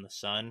rather than the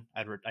sun.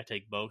 I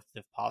take both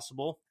if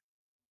possible.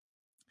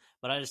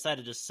 But I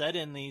decided to set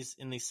in these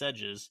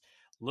sedges,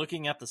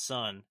 looking at the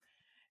sun,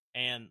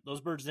 and those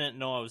birds didn't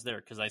know I was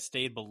there because I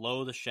stayed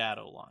below the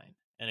shadow line.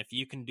 And if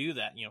you can do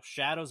that,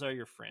 shadows are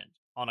your friend.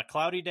 On a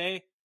cloudy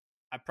day,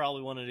 I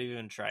probably wouldn't have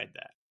even tried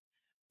that.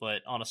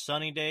 But on a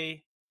sunny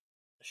day,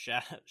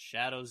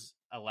 shadows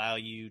allow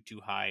you to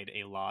hide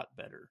a lot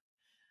better.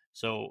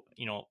 So,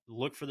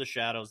 look for the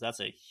shadows. That's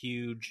a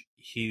huge,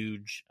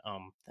 huge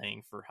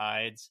thing for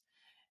hides.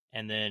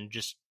 And then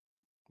just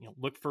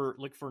look for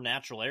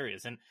natural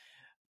areas. And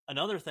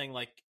another thing,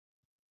 like,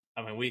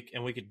 I mean,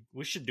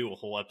 we should do a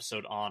whole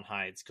episode on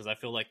hides, because I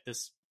feel like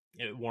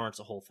it warrants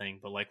a whole thing.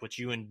 But like what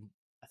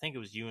I think it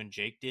was you and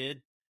Jake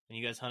did when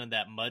you guys hunted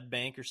that mud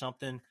bank or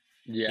something.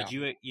 Yeah.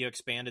 Did you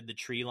expanded the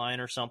tree line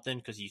or something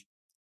because you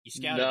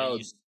scouted No,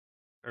 it?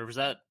 Or was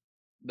that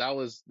that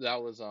was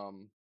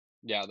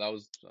yeah, that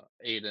was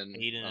Aiden.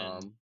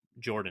 and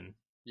Jordan?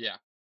 Yeah.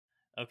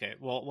 Okay.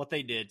 Well, what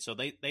they did, so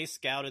they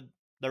scouted.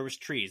 There was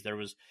tree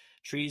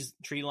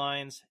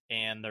lines,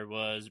 and there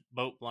was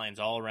boat blinds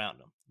all around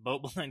them.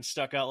 Boat blinds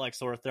stuck out like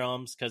sore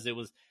thumbs because it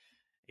was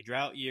a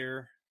drought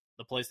year.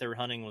 The place they were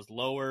hunting was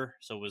lower,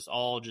 so it was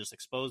all just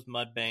exposed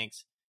mud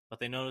banks. But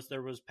they noticed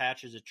there was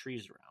patches of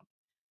trees around,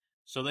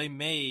 so they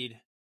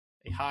made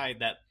a hide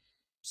that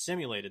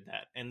simulated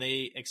that, and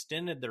they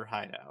extended their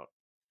hideout.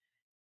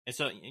 And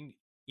so,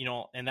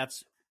 and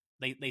that's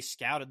they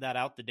scouted that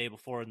out the day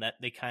before, and that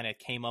they kind of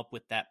came up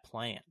with that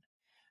plan.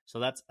 So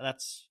that's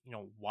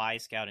why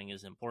scouting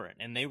is important,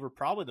 and they were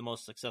probably the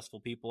most successful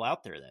people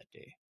out there that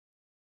day.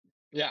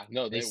 Yeah,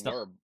 no, they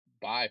were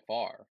by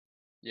far.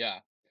 Yeah.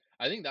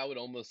 I think that would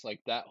almost, like,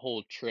 that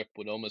whole trip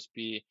would almost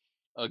be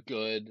a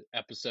good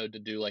episode to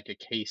do like a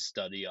case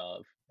study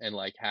of, and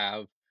like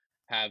have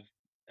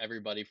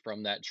everybody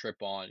from that trip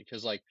on,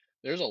 because like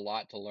there's a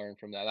lot to learn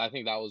from that. I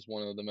think that was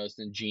one of the most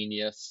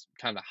ingenious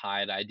kind of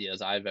hide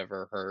ideas I've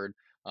ever heard.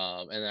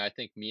 And I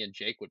think me and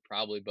Jake would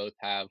probably both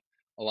have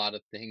a lot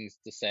of things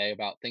to say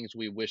about things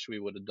we wish we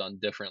would have done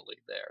differently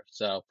there.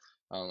 So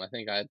I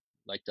think I'd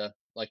like to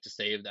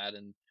save that,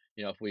 and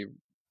if we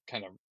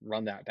kind of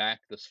run that back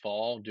this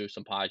fall, do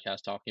some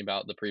podcasts talking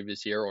about the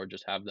previous year, or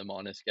just have them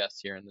on as guests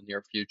here in the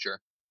near future.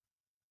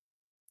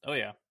 Oh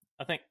yeah,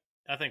 I think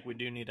I think we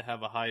do need to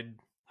have a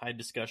hide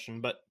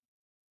discussion, but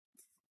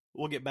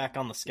we'll get back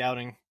on the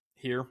scouting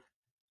here.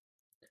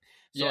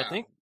 So I Yeah,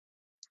 think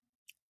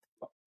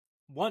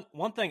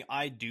one thing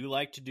I do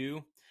like to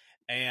do,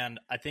 and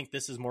I think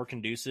this is more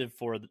conducive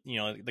for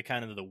the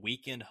kind of the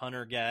weekend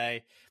hunter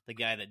guy, the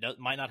guy that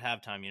might not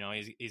have time.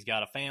 He's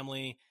got a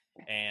family,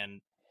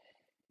 and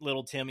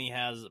little Timmy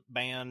has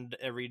band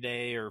every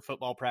day or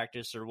football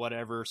practice or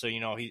whatever. So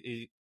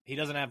he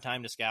doesn't have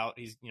time to scout.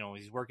 He's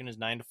working his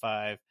 9 to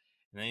 5,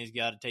 and then he's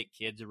got to take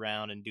kids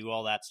around and do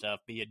all that stuff.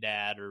 Be a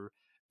dad or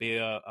be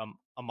a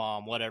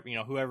mom, whatever.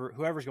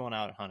 Whoever's going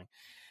out and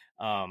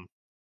hunting.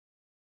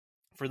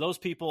 For those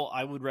people,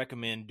 I would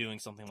recommend doing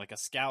something like a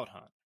scout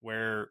hunt,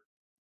 where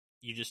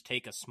you just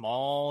take a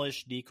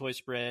smallish decoy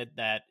spread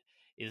that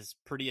is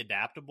pretty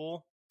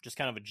adaptable, just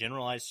kind of a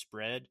generalized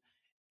spread,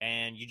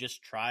 and you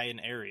just try an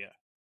area.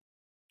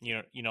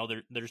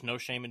 There's no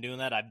shame in doing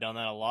that. I've done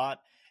that a lot,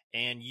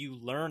 and you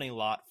learn a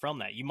lot from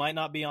that. You might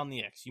not be on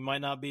the X. You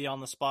might not be on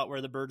the spot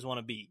where the birds want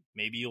to be.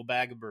 Maybe you'll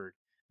bag a bird.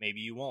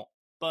 Maybe you won't.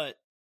 But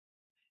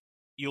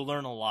you'll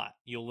learn a lot.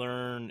 You'll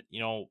learn,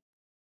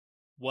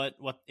 what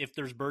if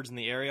there's birds in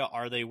the area,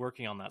 are they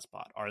working on that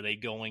spot? Are they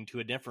going to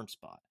a different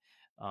spot?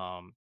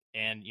 And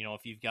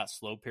if you've got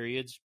slow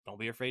periods, don't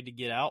be afraid to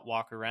get out,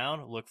 walk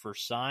around, look for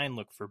sign,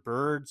 look for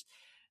birds.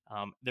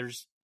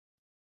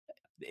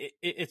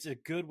 It's a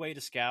good way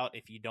to scout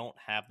if you don't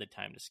have the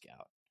time to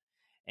scout,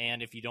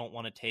 and if you don't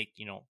want to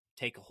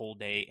take a whole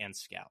day and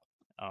scout.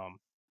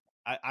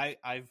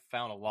 I've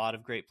found a lot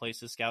of great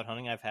places scout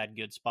hunting. I've had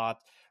good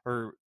spots,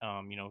 or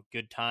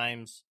good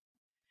times,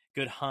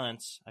 good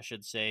hunts, I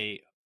should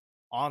say,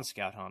 on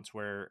scout hunts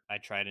where I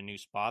tried a new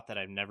spot that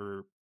I've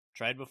never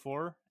tried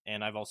before,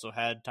 and I've also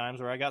had times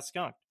where I got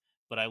skunked,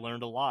 but I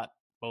learned a lot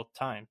both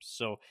times.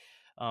 So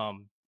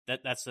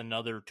that's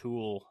another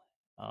tool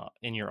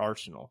in your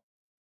arsenal.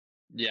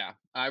 yeah,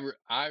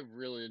 I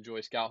really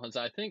enjoy scout hunts.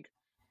 I think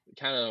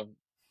kind of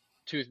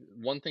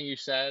one thing you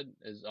said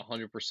is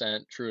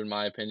 100% true in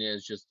my opinion,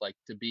 is just like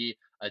to be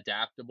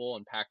adaptable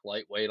and pack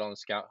lightweight on a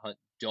scout hunt.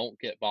 Don't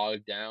get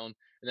bogged down.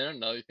 And then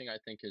another thing I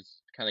think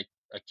is kind of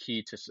a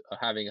key to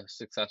having a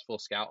successful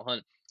scout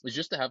hunt is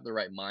just to have the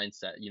right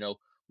mindset.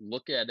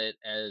 Look at it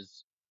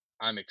as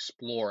I'm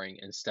exploring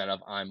instead of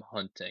I'm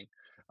hunting.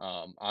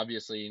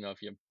 Obviously,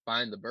 if you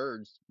find the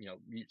birds,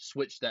 you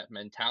switch that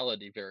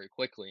mentality very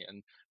quickly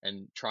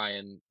and try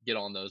and get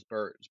on those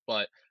birds.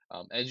 But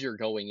as you're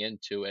going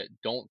into it,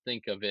 don't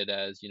think of it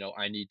as,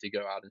 I need to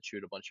go out and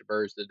shoot a bunch of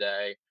birds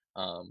today.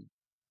 Um,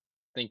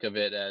 think of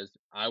it as,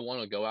 I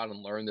want to go out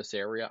and learn this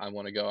area. I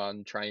want to go out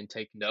and try and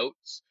take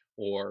notes,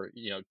 or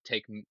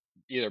take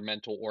either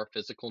mental or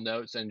physical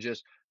notes, and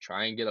just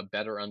try and get a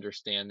better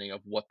understanding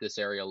of what this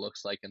area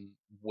looks like and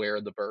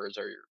where the birds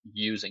are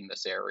using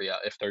this area,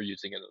 if they're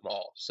using it at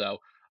all. So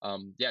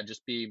yeah,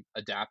 just be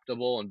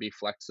adaptable and be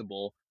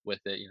flexible with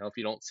it. If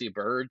you don't see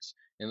birds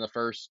in the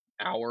first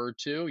hour or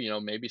two,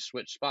 maybe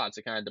switch spots.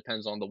 It kind of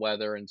depends on the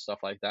weather and stuff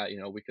like that.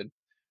 We could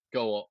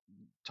go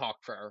talk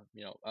for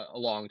a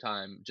long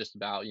time just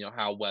about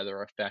how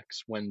weather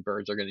affects when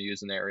birds are going to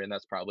use an area, and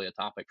that's probably a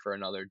topic for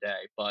another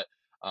day. But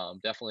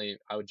definitely,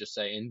 I would just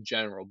say in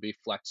general, be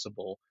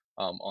flexible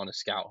on a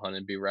scout hunt,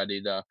 and be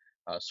ready to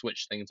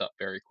switch things up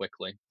very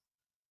quickly.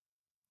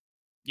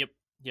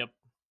 Yep.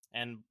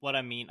 And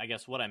I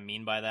guess what I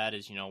mean by that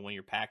is, when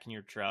you're packing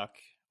your truck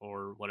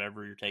or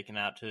whatever you're taking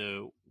out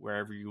to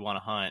wherever you want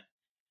to hunt,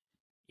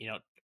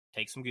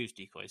 take some goose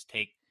decoys,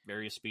 take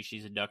various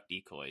species of duck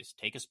decoys,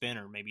 take a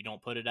spinner. Maybe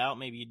don't put it out,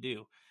 maybe you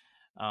do.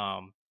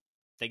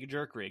 Take a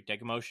jerk rig,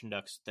 take a motion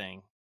ducks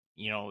thing.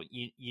 You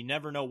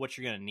never know what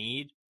you're going to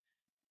need.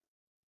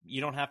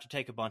 You don't have to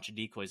take a bunch of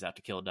decoys out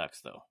to kill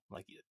ducks, though.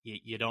 Like,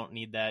 you don't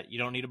need that. You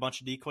don't need a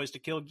bunch of decoys to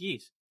kill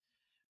geese.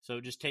 So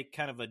just take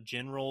kind of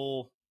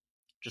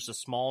just a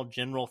small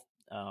general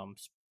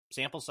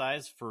sample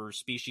size for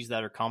species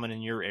that are common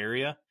in your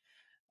area.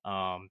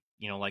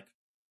 Like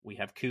we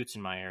have coots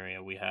in my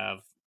area. We have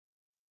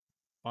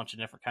a bunch of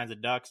different kinds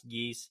of ducks,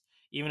 geese.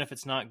 Even if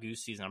it's not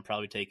goose season, I'm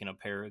probably taking a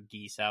pair of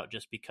geese out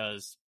just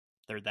because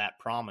they're that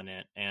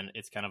prominent, and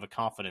it's kind of a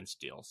confidence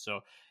deal. So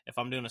if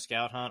I'm doing a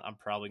scout hunt, I'm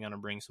probably going to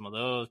bring some of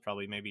those,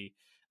 probably maybe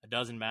a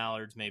dozen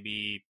mallards,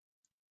 maybe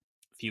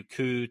a few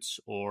coots,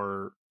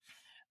 or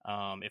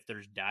if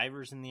there's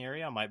divers in the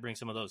area, I might bring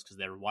some of those because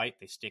they're white,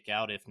 they stick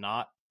out. If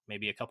not,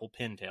 maybe a couple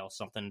pintails,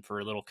 something for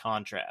a little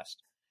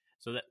contrast.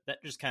 So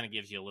that just kind of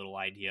gives you a little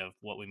idea of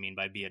what we mean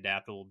by be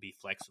adaptable, be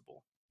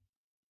flexible.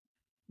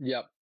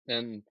 Yep.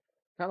 And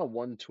kind of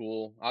one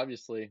tool,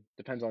 obviously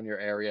depends on your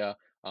area.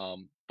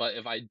 But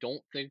if I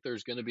don't think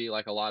there's going to be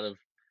like a lot of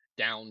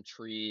down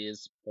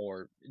trees,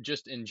 or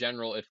just in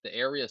general, if the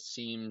area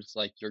seems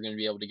like you're going to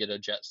be able to get a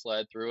jet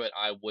sled through it,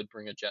 I would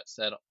bring a jet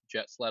sled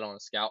on a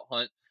scout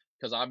hunt,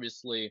 because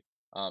obviously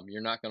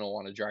You're not going to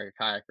want to drag a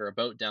kayak or a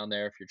boat down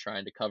there if you're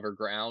trying to cover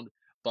ground,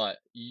 but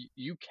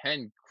you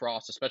can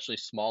cross, especially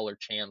smaller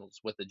channels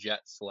with a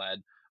jet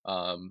sled.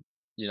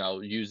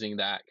 Using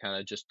that kind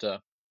of just to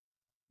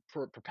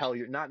propel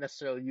you, not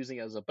necessarily using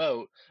it as a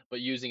boat, but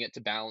using it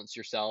to balance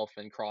yourself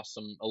and cross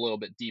some a little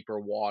bit deeper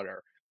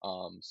water.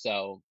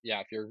 So yeah,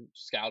 if you're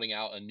scouting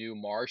out a new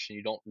marsh and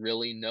you don't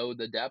really know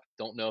the depth,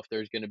 don't know if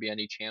there's going to be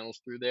any channels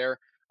through there,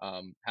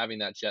 having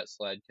that jet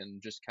sled can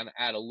just kind of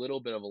add a little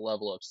bit of a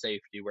level of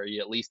safety where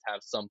you at least have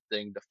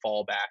something to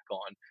fall back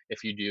on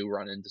if you do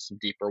run into some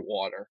deeper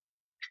water.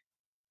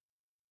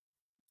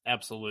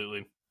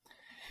 Absolutely.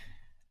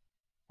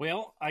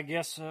 Well, I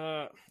guess,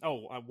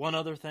 one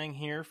other thing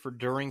here for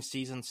during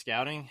season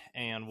scouting,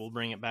 and we'll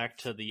bring it back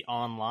to the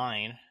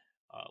online.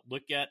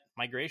 Look at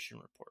migration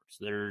reports.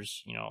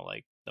 There's,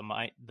 like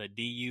the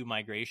DU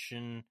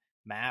migration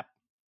map.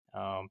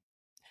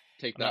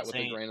 Take I'm not that with a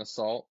saying grain of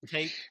salt.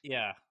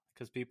 yeah,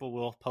 because people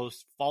will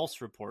post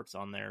false reports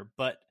on there,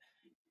 but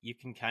you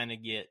can kind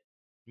of get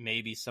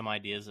maybe some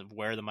ideas of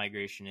where the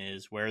migration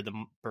is, where the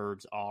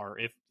birds are,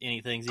 if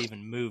anything's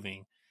even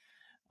moving.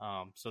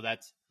 So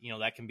that's,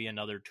 that can be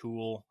another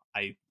tool.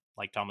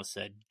 Like Thomas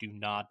said, do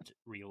not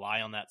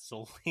rely on that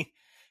solely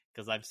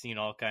because I've seen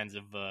all kinds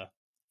of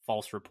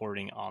false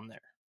reporting on there.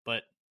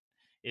 But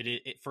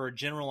it for a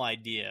general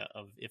idea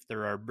of if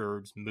there are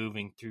birds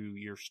moving through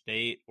your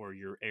state or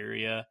your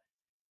area,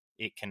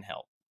 it can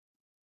help.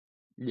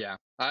 Yeah,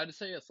 I'd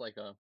say it's like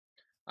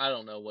I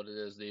don't know what it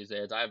is these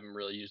days. I haven't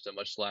really used it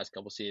much the last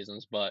couple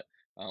seasons, but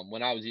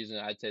when I was using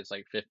it, I'd say it's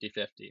like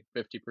 50-50.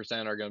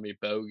 50% are going to be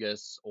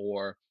bogus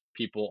or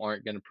people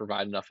aren't going to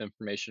provide enough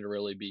information to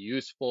really be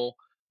useful.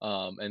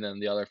 And then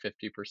the other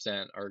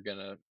 50% are going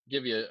to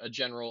give you a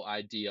general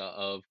idea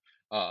of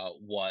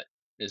what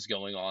is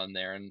going on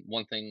there. And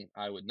one thing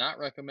I would not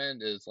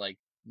recommend is like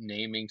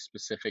naming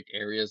specific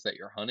areas that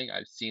you're hunting.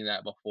 I've seen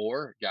that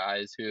before.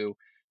 Guys who,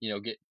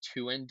 get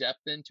too in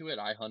depth into it.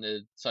 I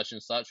hunted such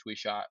and such. We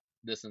shot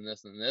this and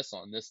this and this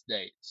on this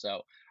date.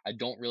 So I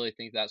don't really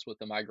think that's what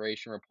the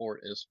migration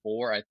report is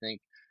for. I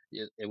think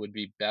it would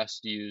be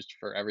best used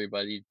for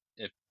everybody,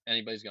 if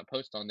anybody's going to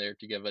post on there,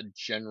 to give a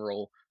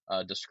general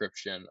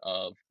description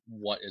of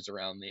what is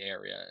around the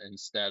area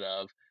instead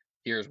of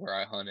here's where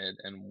I hunted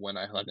and when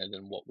I hunted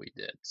and what we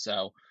did.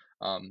 So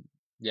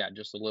yeah,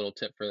 just a little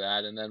tip for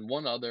that. And then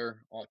one other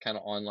kind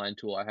of online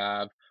tool I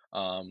have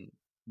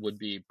would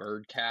be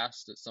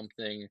Birdcast. It's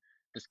something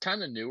that's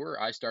kind of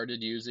newer. I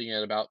started using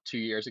it about 2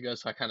 years ago,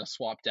 so I kind of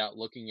swapped out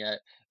looking at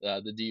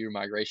the DU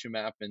migration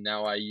map, and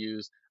now I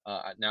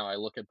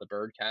look at the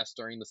Birdcast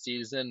during the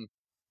season.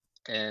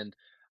 And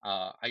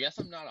I guess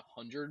I'm not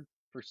 100%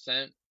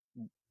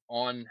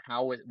 on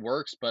how it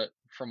works, but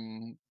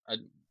from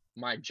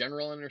my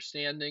general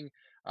understanding,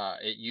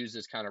 it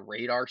uses kind of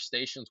radar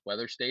stations,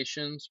 weather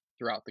stations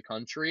throughout the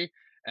country.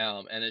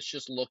 And it's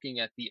just looking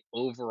at the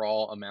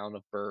overall amount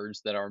of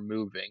birds that are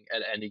moving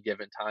at any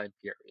given time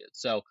period.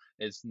 So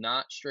it's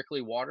not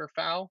strictly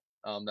waterfowl.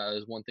 That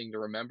is one thing to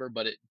remember,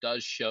 but it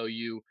does show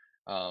you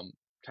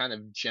kind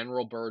of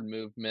general bird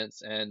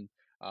movements. And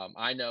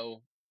I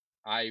know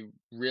I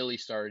really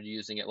started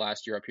using it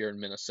last year up here in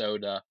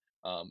Minnesota.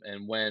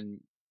 And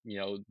when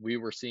we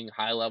were seeing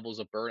high levels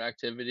of bird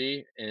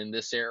activity in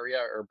this area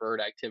or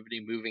bird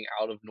activity moving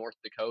out of North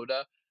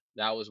Dakota,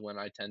 that was when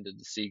I tended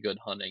to see good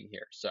hunting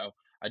here. So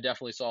I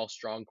definitely saw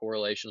strong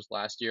correlations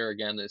last year.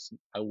 Again,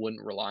 I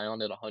wouldn't rely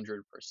on it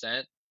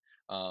 100%,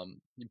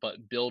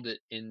 but build it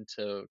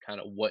into kind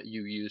of what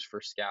you use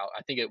for scout.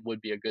 I think it would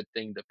be a good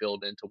thing to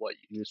build into what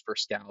you use for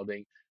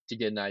scouting to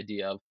get an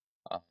idea of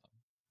uh,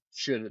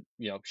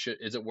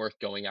 is it worth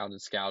going out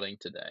and scouting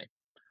today?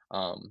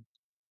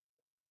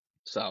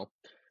 So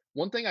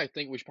one thing I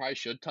think we probably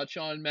should touch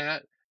on,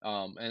 Matt,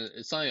 and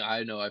it's something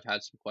I know I've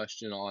had some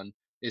question on,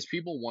 is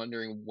people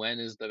wondering when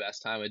is the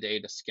best time of day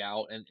to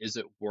scout and is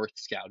it worth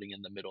scouting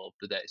in the middle of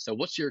the day? So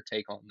what's your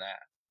take on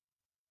that?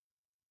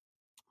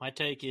 My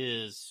take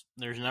is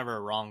there's never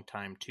a wrong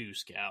time to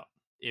scout.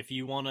 If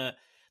you want to,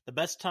 the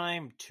best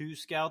time to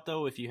scout,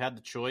 though, if you had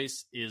the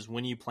choice, is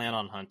when you plan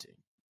on hunting.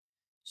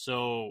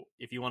 So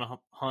if you want to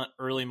hunt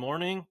early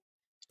morning,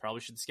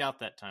 probably should scout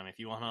that time. If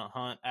you want to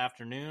hunt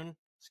afternoon,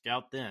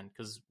 scout then,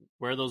 because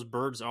where those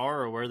birds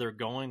are or where they're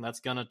going, that's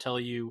going to tell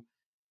you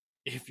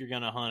if you're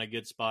going to hunt a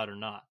good spot or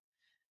not.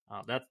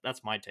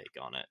 That's my take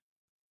on it.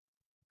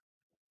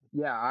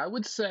 Yeah, I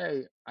would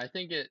say I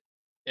think it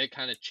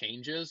kind of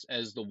changes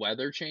as the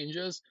weather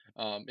changes.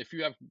 If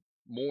you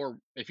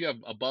have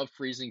above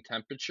freezing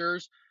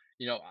temperatures,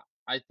 you know,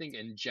 I think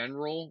in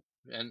general,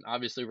 and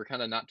obviously we're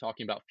kind of not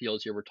talking about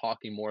fields here. We're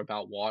talking more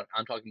about water.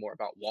 I'm talking more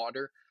about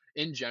water.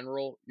 In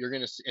general,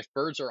 if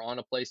birds are on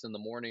a place in the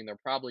morning, they're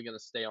probably gonna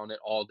stay on it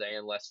all day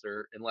unless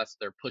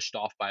they're pushed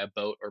off by a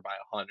boat or by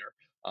a hunter.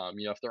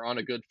 If they're on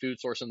a good food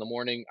source in the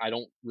morning, I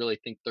don't really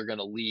think they're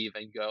gonna leave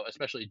and go.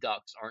 Especially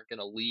ducks aren't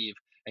gonna leave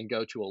and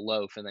go to a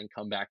loaf and then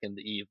come back in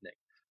the evening.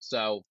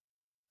 So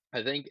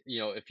I think,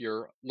 if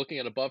you're looking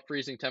at above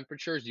freezing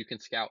temperatures, you can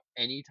scout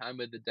any time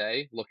of the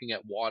day looking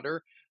at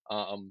water.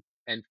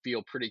 and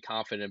feel pretty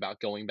confident about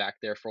going back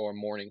there for a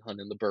morning hunt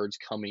and the birds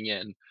coming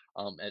in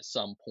at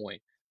some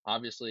point.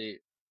 Obviously,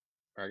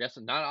 or I guess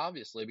not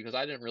obviously, because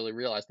I didn't really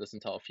realize this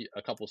until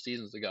a couple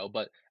seasons ago.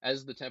 But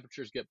as the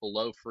temperatures get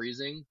below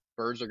freezing,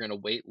 birds are going to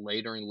wait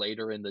later and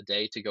later in the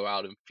day to go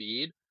out and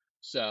feed.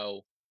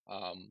 So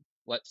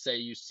let's say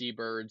you see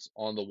birds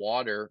on the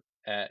water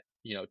at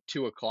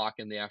 2 o'clock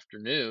in the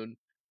afternoon.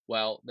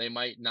 Well, they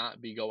might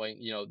not be going,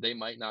 they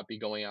might not be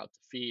going out to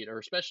feed, or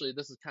especially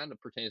this is kind of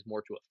pertains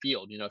more to a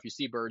field. If you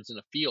see birds in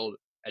a field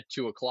at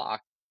 2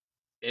 o'clock,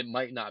 it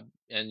might not,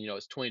 and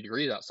it's 20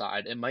 degrees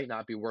outside, it might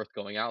not be worth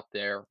going out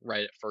there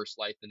right at first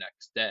light the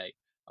next day.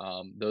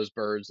 Those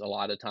birds a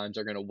lot of times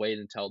are going to wait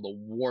until the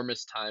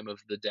warmest time of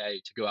the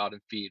day to go out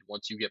and feed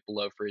once you get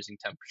below freezing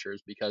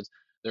temperatures, because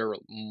they're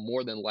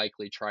more than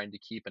likely trying to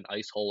keep an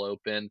ice hole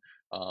open,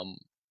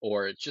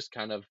 or it's just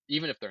kind of,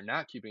 even if they're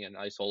not keeping an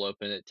ice hole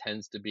open, it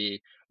tends to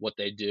be what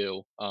they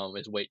do,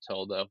 is wait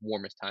till the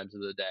warmest times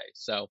of the day.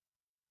 So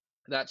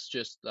that's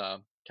just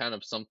kind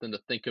of something to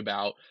think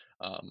about.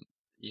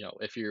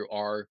 If you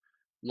are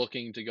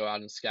looking to go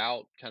out and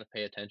scout, kind of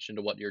pay attention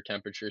to what your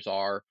temperatures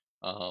are,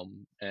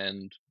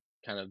 and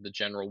kind of the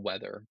general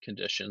weather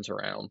conditions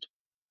around.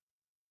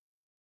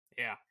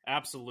 Yeah,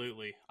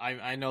 absolutely.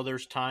 I know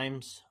there's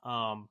times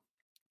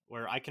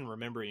where I can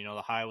remember,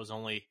 the high was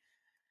only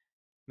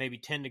maybe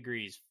 10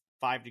 degrees,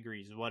 5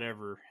 degrees,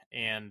 whatever.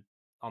 And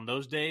on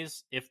those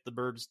days, if the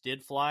birds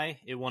did fly,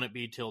 it wouldn't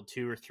be till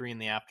 2 or 3 in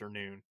the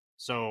afternoon.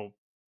 So,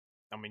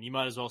 I mean, you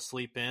might as well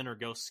sleep in or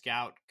go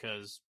scout,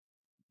 because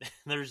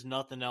there's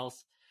nothing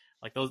else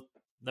like those.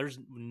 There's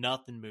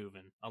nothing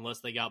moving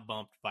unless they got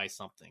bumped by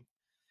something.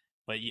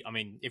 But I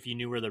mean, if you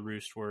knew where the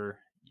roosts were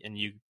and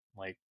you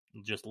like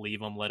just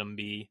leave them, let them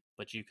be,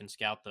 but you can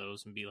scout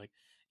those and be like,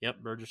 yep,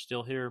 birds are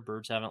still here.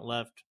 Birds haven't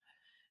left.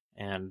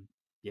 And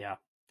yeah,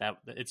 that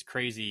it's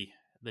crazy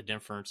the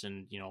difference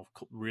in,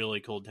 really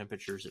cold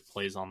temperatures it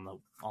plays on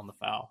the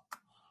fowl.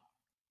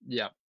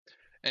 Yeah.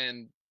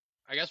 And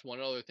I guess one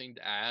other thing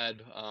to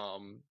add,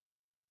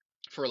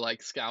 for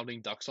like scouting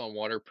ducks on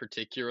water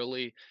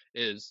particularly,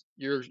 is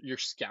your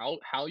scout,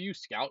 how you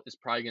scout is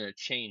probably going to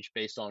change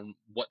based on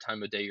what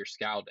time of day you're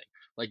scouting.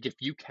 Like if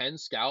you can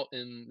scout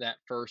in that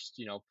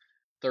first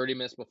 30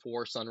 minutes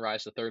before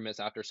sunrise to 30 minutes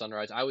after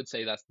sunrise, I would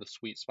say that's the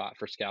sweet spot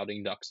for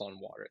scouting ducks on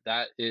water.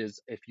 That is,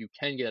 if you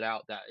can get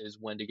out, that is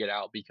when to get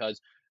out,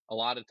 because a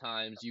lot of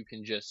times you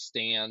can just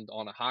stand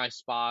on a high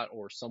spot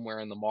or somewhere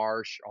in the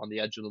marsh, on the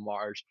edge of the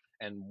marsh,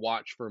 and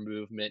watch for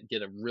movement,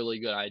 get a really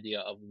good idea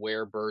of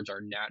where birds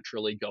are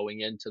naturally going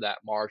into that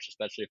marsh,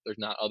 especially if there's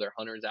not other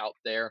hunters out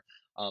there.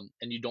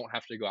 And you don't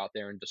have to go out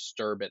there and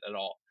disturb it at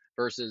all.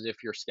 Versus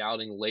if you're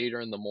scouting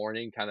later in the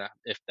morning, kind of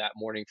if that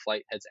morning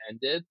flight has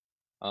ended,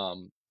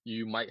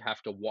 you might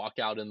have to walk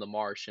out in the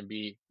marsh and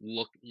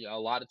a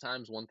lot of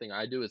times, one thing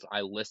I do is I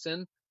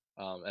listen.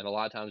 And a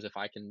lot of times if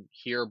I can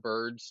hear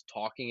birds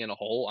talking in a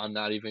hole, I'm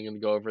not even going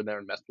to go over there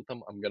and mess with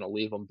them. I'm going to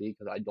leave them be,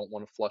 because I don't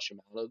want to flush them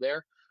out of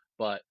there.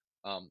 But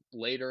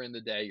later in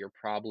the day, you're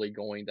probably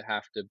going to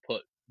have to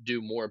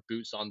do more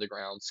boots on the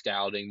ground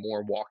scouting,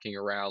 more walking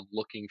around,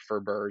 looking for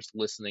birds,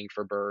 listening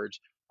for birds,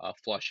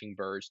 flushing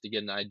birds, to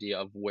get an idea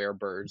of where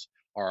birds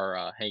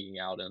are hanging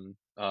out in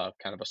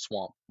kind of a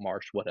swamp,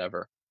 marsh,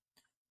 whatever.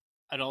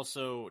 I'd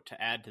also,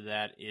 to add to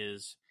that,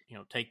 is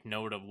take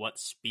note of what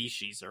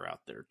species are out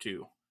there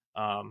too.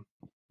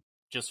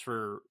 Just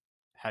for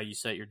how you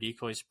set your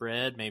decoy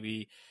spread,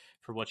 maybe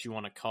for what you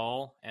want to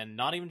call, and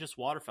not even just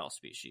waterfowl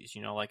species.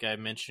 Like I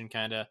mentioned,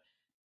 kind of,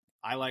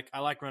 I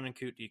like running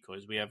coot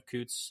decoys. We have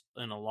coots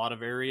in a lot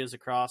of areas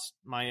across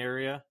my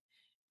area,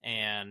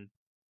 and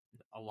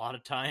a lot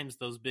of times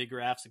those big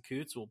rafts of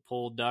coots will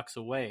pull ducks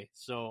away.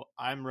 So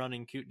I'm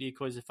running coot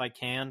decoys if I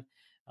can.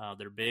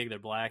 They're big, they're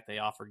black, they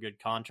offer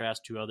good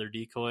contrast to other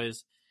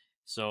decoys.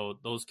 So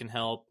those can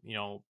help.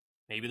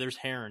 Maybe there's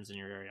herons in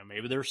your area,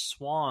 maybe there's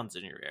swans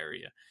in your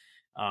area.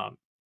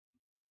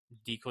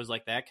 Decoys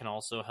like that can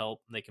also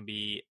help. They can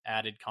be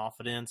added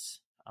confidence.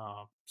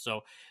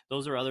 So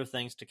those are other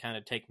things to kind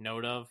of take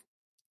note of,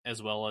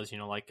 as well as,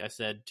 like I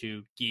said,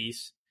 to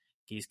geese.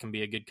 Geese can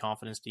be a good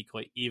confidence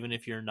decoy, even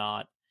if you're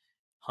not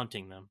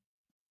hunting them.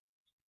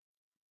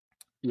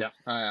 Yeah,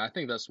 I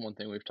think that's one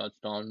thing we've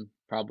touched on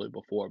probably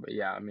before, but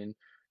yeah, I mean,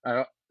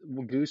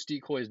 goose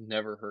decoys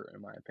never hurt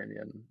in my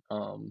opinion.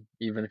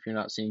 Even if you're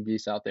not seeing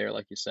geese out there,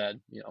 like you said,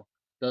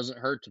 doesn't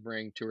hurt to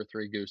bring 2 or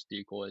 3 goose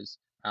decoys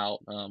out,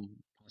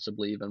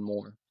 possibly even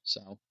more.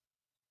 So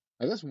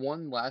I guess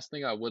one last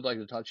thing I would like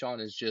to touch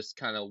on is just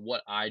kind of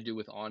what I do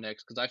with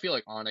Onyx, because I feel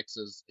like Onyx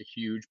is a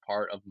huge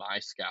part of my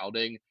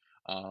scouting.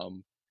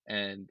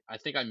 And I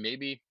think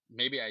maybe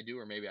I do,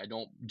 or maybe I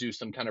don't do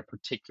some kind of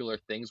particular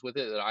things with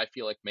it that I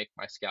feel like make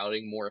my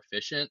scouting more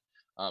efficient.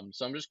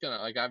 So I'm just gonna,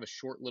 I have a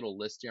short little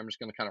list here. I'm just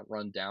gonna kind of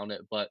run down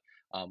it. But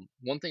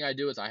one thing I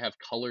do is I have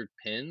colored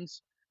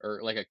pins, or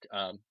like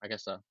I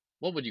guess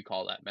what would you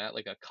call that, Matt?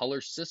 Like a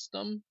color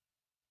system?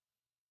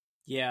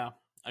 Yeah,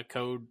 a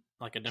code,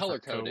 like a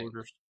different Color coding. code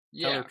or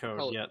Yeah, color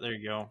code. Yeah, there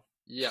you go.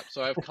 Yep.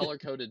 So I have color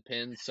coded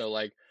pins. So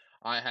like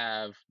I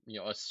have,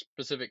 a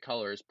specific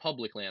color as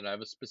public land. I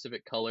have a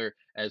specific color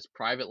as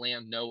private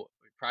land, no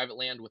private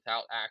land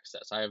without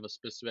access. I have a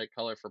specific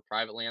color for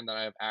private land that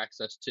I have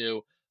access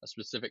to, a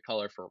specific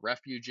color for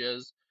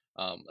refuges,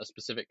 a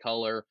specific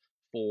color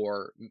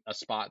for a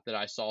spot that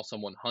I saw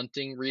someone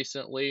hunting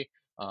recently.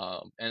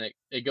 And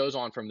it goes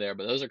on from there,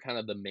 but those are kind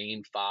of the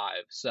main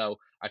five. So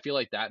I feel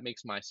like that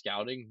makes my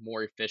scouting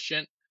more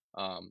efficient.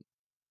 Um,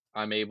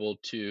 I'm able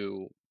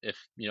to,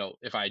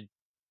 if I,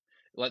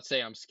 let's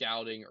say I'm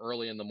scouting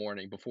early in the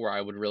morning before I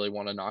would really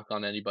want to knock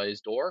on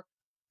anybody's door,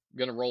 I'm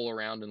going to roll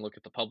around and look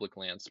at the public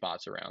land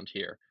spots around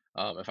here.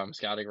 If I'm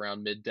scouting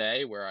around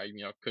midday where I,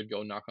 could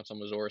go knock on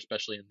someone's door,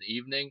 especially in the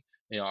evening,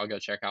 I'll go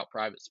check out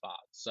private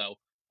spots. So,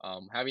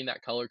 having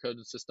that color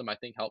coded system, I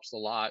think helps a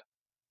lot.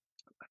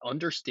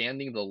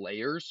 Understanding the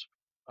layers,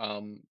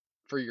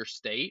 for your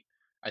state,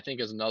 I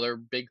think is another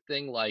big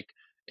thing. Like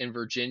in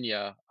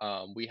Virginia,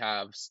 we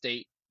have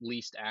state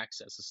leased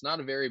access. It's not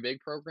a very big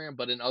program,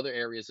 but in other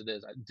areas it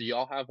is. Do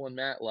y'all have one,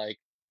 Matt? Like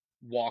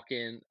walk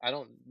in, I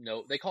don't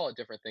know, they call it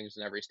different things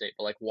in every state,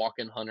 but like walk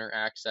in hunter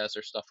access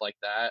or stuff like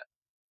that.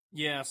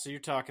 Yeah, so you're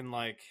talking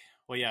like,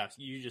 well, yeah,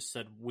 you just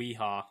said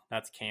WEHA.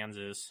 That's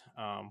Kansas.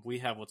 We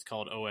have what's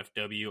called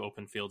OFW,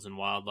 Open Fields and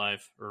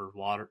Wildlife, or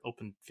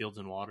Open Fields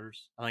and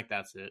Waters. I think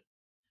that's it.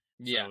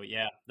 Yeah. So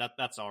yeah,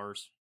 that's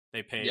ours.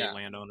 They pay Yeah.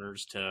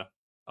 landowners to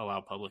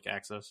allow public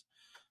access.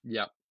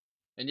 Yep.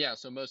 And yeah,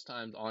 so most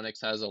times Onyx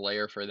has a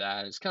layer for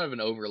that. It's kind of an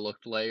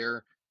overlooked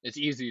layer. It's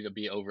easy to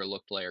be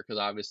overlooked layer because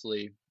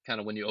obviously, kind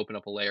of when you open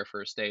up a layer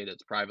for a state,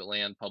 it's private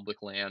land, public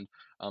land,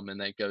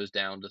 and that goes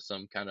down to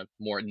some kind of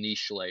more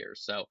niche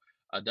layers. So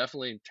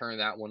definitely turn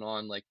that one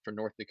on. Like for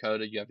North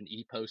Dakota, you have an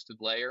e-posted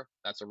layer.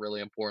 That's a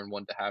really important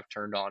one to have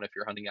turned on if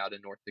you're hunting out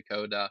in North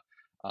Dakota.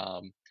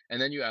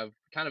 And then you have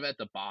kind of at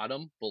the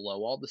bottom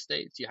below all the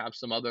states, you have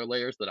some other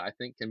layers that I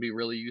think can be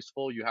really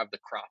useful. You have the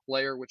crop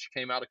layer, which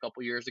came out a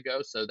couple years ago.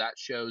 So that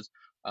shows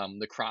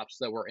the crops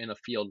that were in a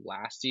field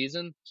last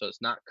season. So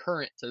it's not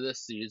current to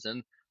this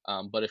season.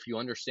 But if you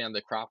understand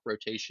the crop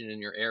rotation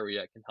in your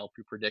area, it can help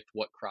you predict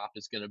what crop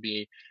is going to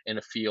be in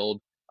a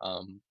field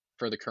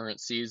for the current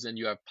season.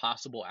 You have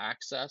possible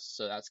access.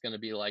 So that's going to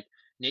be like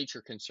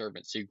nature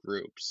conservancy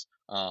groups,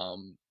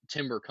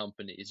 timber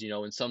companies.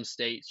 In some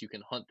states you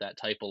can hunt that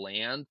type of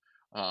land.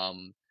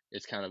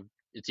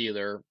 It's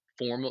either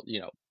formal,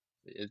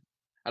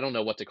 I don't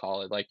know what to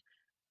call it. Like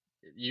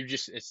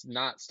it's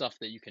not stuff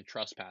that you can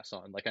trespass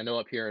on. Like I know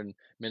up here in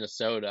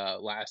Minnesota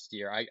last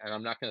year, and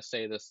I'm not going to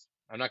say this.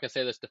 I'm not going to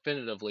say this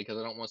definitively because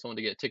I don't want someone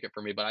to get a ticket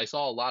for me, but I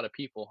saw a lot of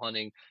people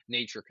hunting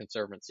nature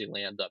conservancy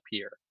land up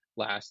here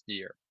last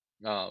year.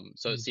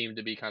 So it seemed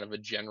to be kind of a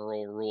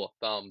general rule of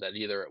thumb that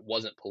either it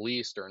wasn't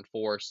policed or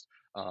enforced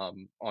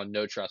on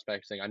no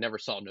trespassing. I never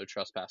saw no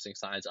trespassing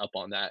signs up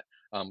on that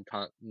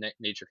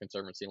nature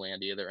conservancy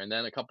land either. And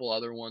then a couple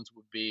other ones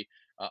would be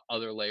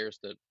other layers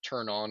to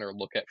turn on or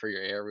look at for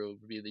your area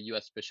would be the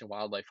U.S. Fish and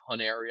Wildlife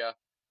Hunt Area.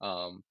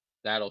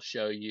 That'll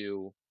show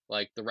you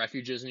like the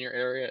refuges in your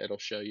area. It'll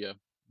show you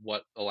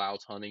what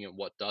allows hunting and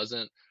what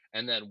doesn't.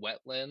 And then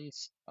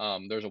wetlands.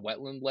 There's a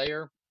wetland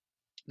layer.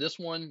 This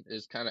one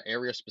is kind of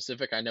area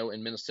specific. I know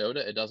in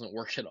Minnesota it doesn't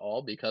work at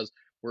all because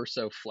we're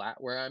so flat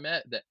where I'm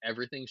at that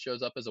everything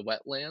shows up as a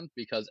wetland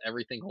because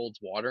everything holds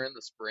water in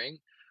the spring.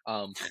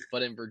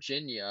 But in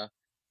Virginia,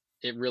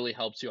 it really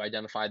helps you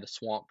identify the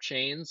swamp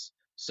chains.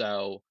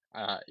 So,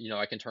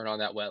 I can turn on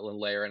that wetland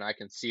layer and I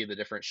can see the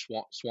different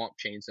swamp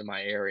chains in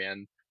my area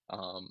and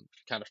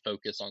kind of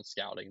focus on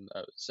scouting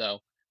those. So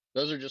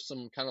those are just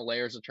some kind of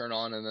layers to turn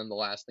on. And then the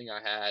last thing I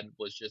had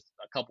was just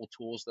a couple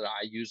tools that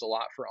I use a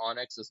lot for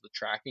Onyx is the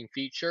tracking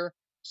feature.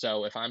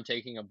 So if I'm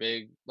taking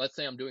let's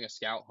say I'm doing a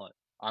scout hunt,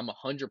 I'm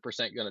 100%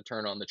 going to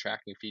turn on the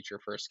tracking feature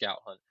for a scout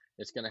hunt.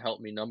 It's going to help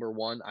me, number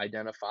one,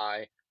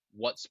 identify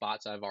what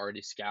spots I've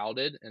already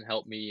scouted and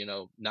help me,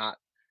 not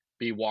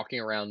be walking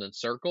around in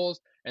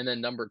circles. And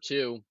then number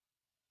two,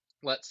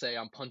 let's say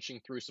I'm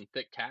punching through some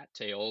thick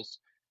cattails,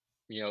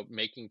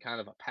 making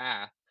kind of a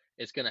path.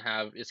 It's going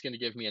to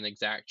give me an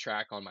exact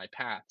track on my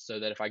path so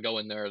that if I go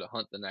in there to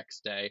hunt the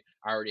next day,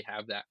 I already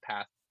have that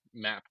path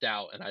mapped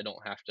out and I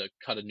don't have to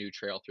cut a new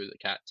trail through the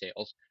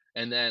cattails.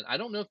 And then I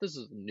don't know if this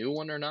is a new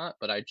one or not,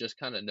 but I just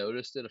kind of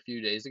noticed it a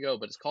few days ago,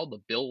 but it's called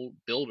the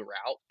build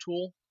route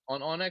tool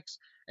on Onyx.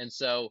 And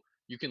so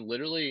you can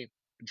literally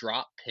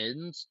drop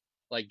pins,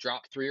 like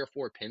drop 3 or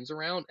 4 pins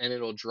around and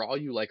it'll draw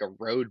you like a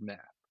road map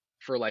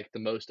for like the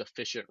most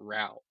efficient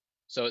route.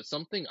 So it's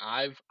something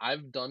I've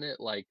done it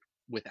like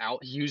without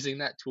using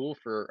that tool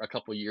for a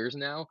couple years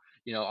now.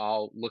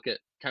 I'll look at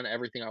kind of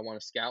everything I want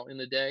to scout in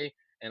a day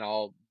and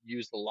I'll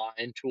use the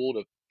line tool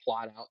to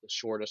plot out the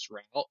shortest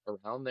route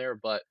around there.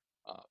 But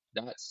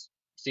that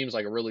seems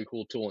like a really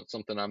cool tool and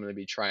something I'm going to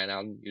be trying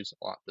out and use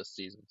a lot this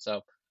season.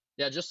 So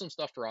yeah, just some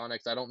stuff for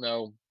Onyx. I don't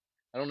know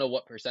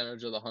what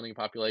percentage of the hunting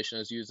population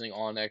is using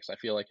Onyx. I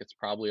feel like it's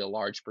probably a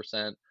large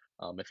percent.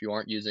 If you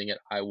aren't using it,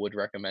 I would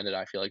recommend it.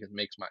 I feel like it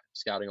makes my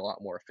scouting a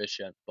lot more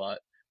efficient. But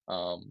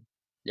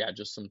yeah,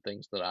 just some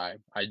things that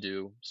I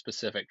do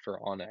specific for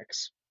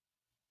Onyx.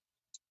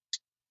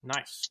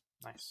 Nice.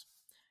 Nice.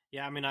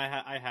 Yeah, I mean,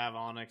 I have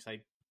Onyx.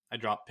 I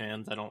drop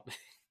pins. I don't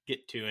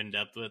get too in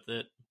depth with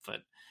it,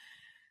 but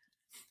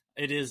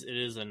it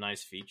is a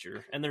nice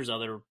feature. And there's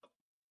other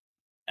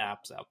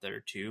apps out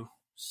there too,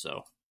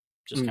 so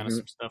just kind of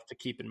some stuff to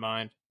keep in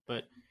mind.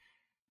 But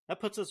that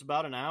puts us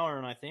about an hour,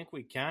 and I think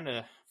we kind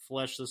of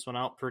fleshed this one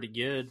out pretty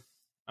good.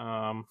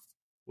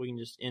 We can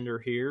just end her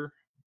here,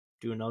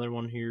 do another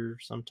one here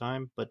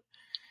sometime. But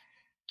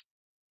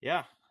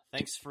yeah,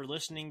 thanks for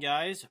listening,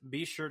 guys.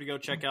 Be sure to go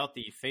check out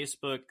the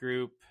Facebook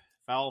group,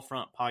 Foul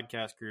Front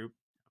Podcast group.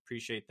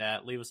 Appreciate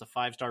that. Leave us a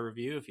 5-star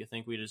review if you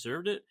think we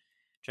deserved it.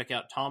 Check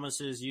out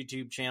Thomas's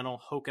YouTube channel,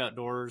 Hoke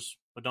Outdoors,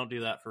 but don't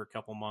do that for a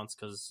couple months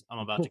because I'm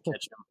about to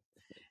catch him.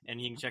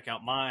 And you can check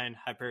out mine,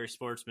 Hyperion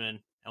Sportsman,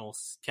 and we'll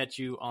catch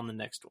you on the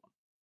next one.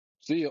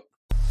 See you.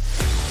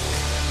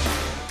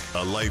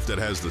 A life that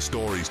has the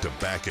stories to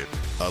back it.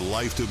 A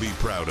life to be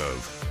proud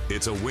of.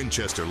 It's a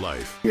Winchester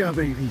life. Yeah,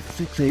 baby.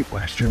 6'8"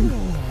 Western.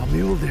 Oh,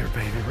 mule deer,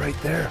 baby, right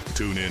there.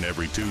 Tune in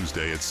every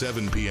Tuesday at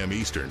 7 p.m.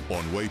 Eastern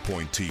on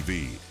Waypoint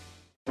TV.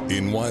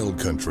 In Wild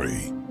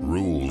Country,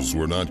 rules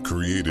were not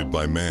created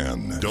by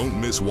man.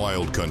 Don't miss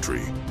Wild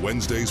Country,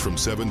 Wednesdays from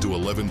 7 to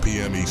 11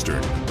 p.m.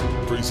 Eastern.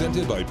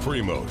 Presented by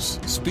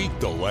Primos. Speak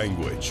the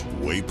language.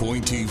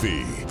 Waypoint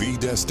TV, the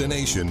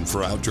destination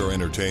for outdoor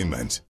entertainment.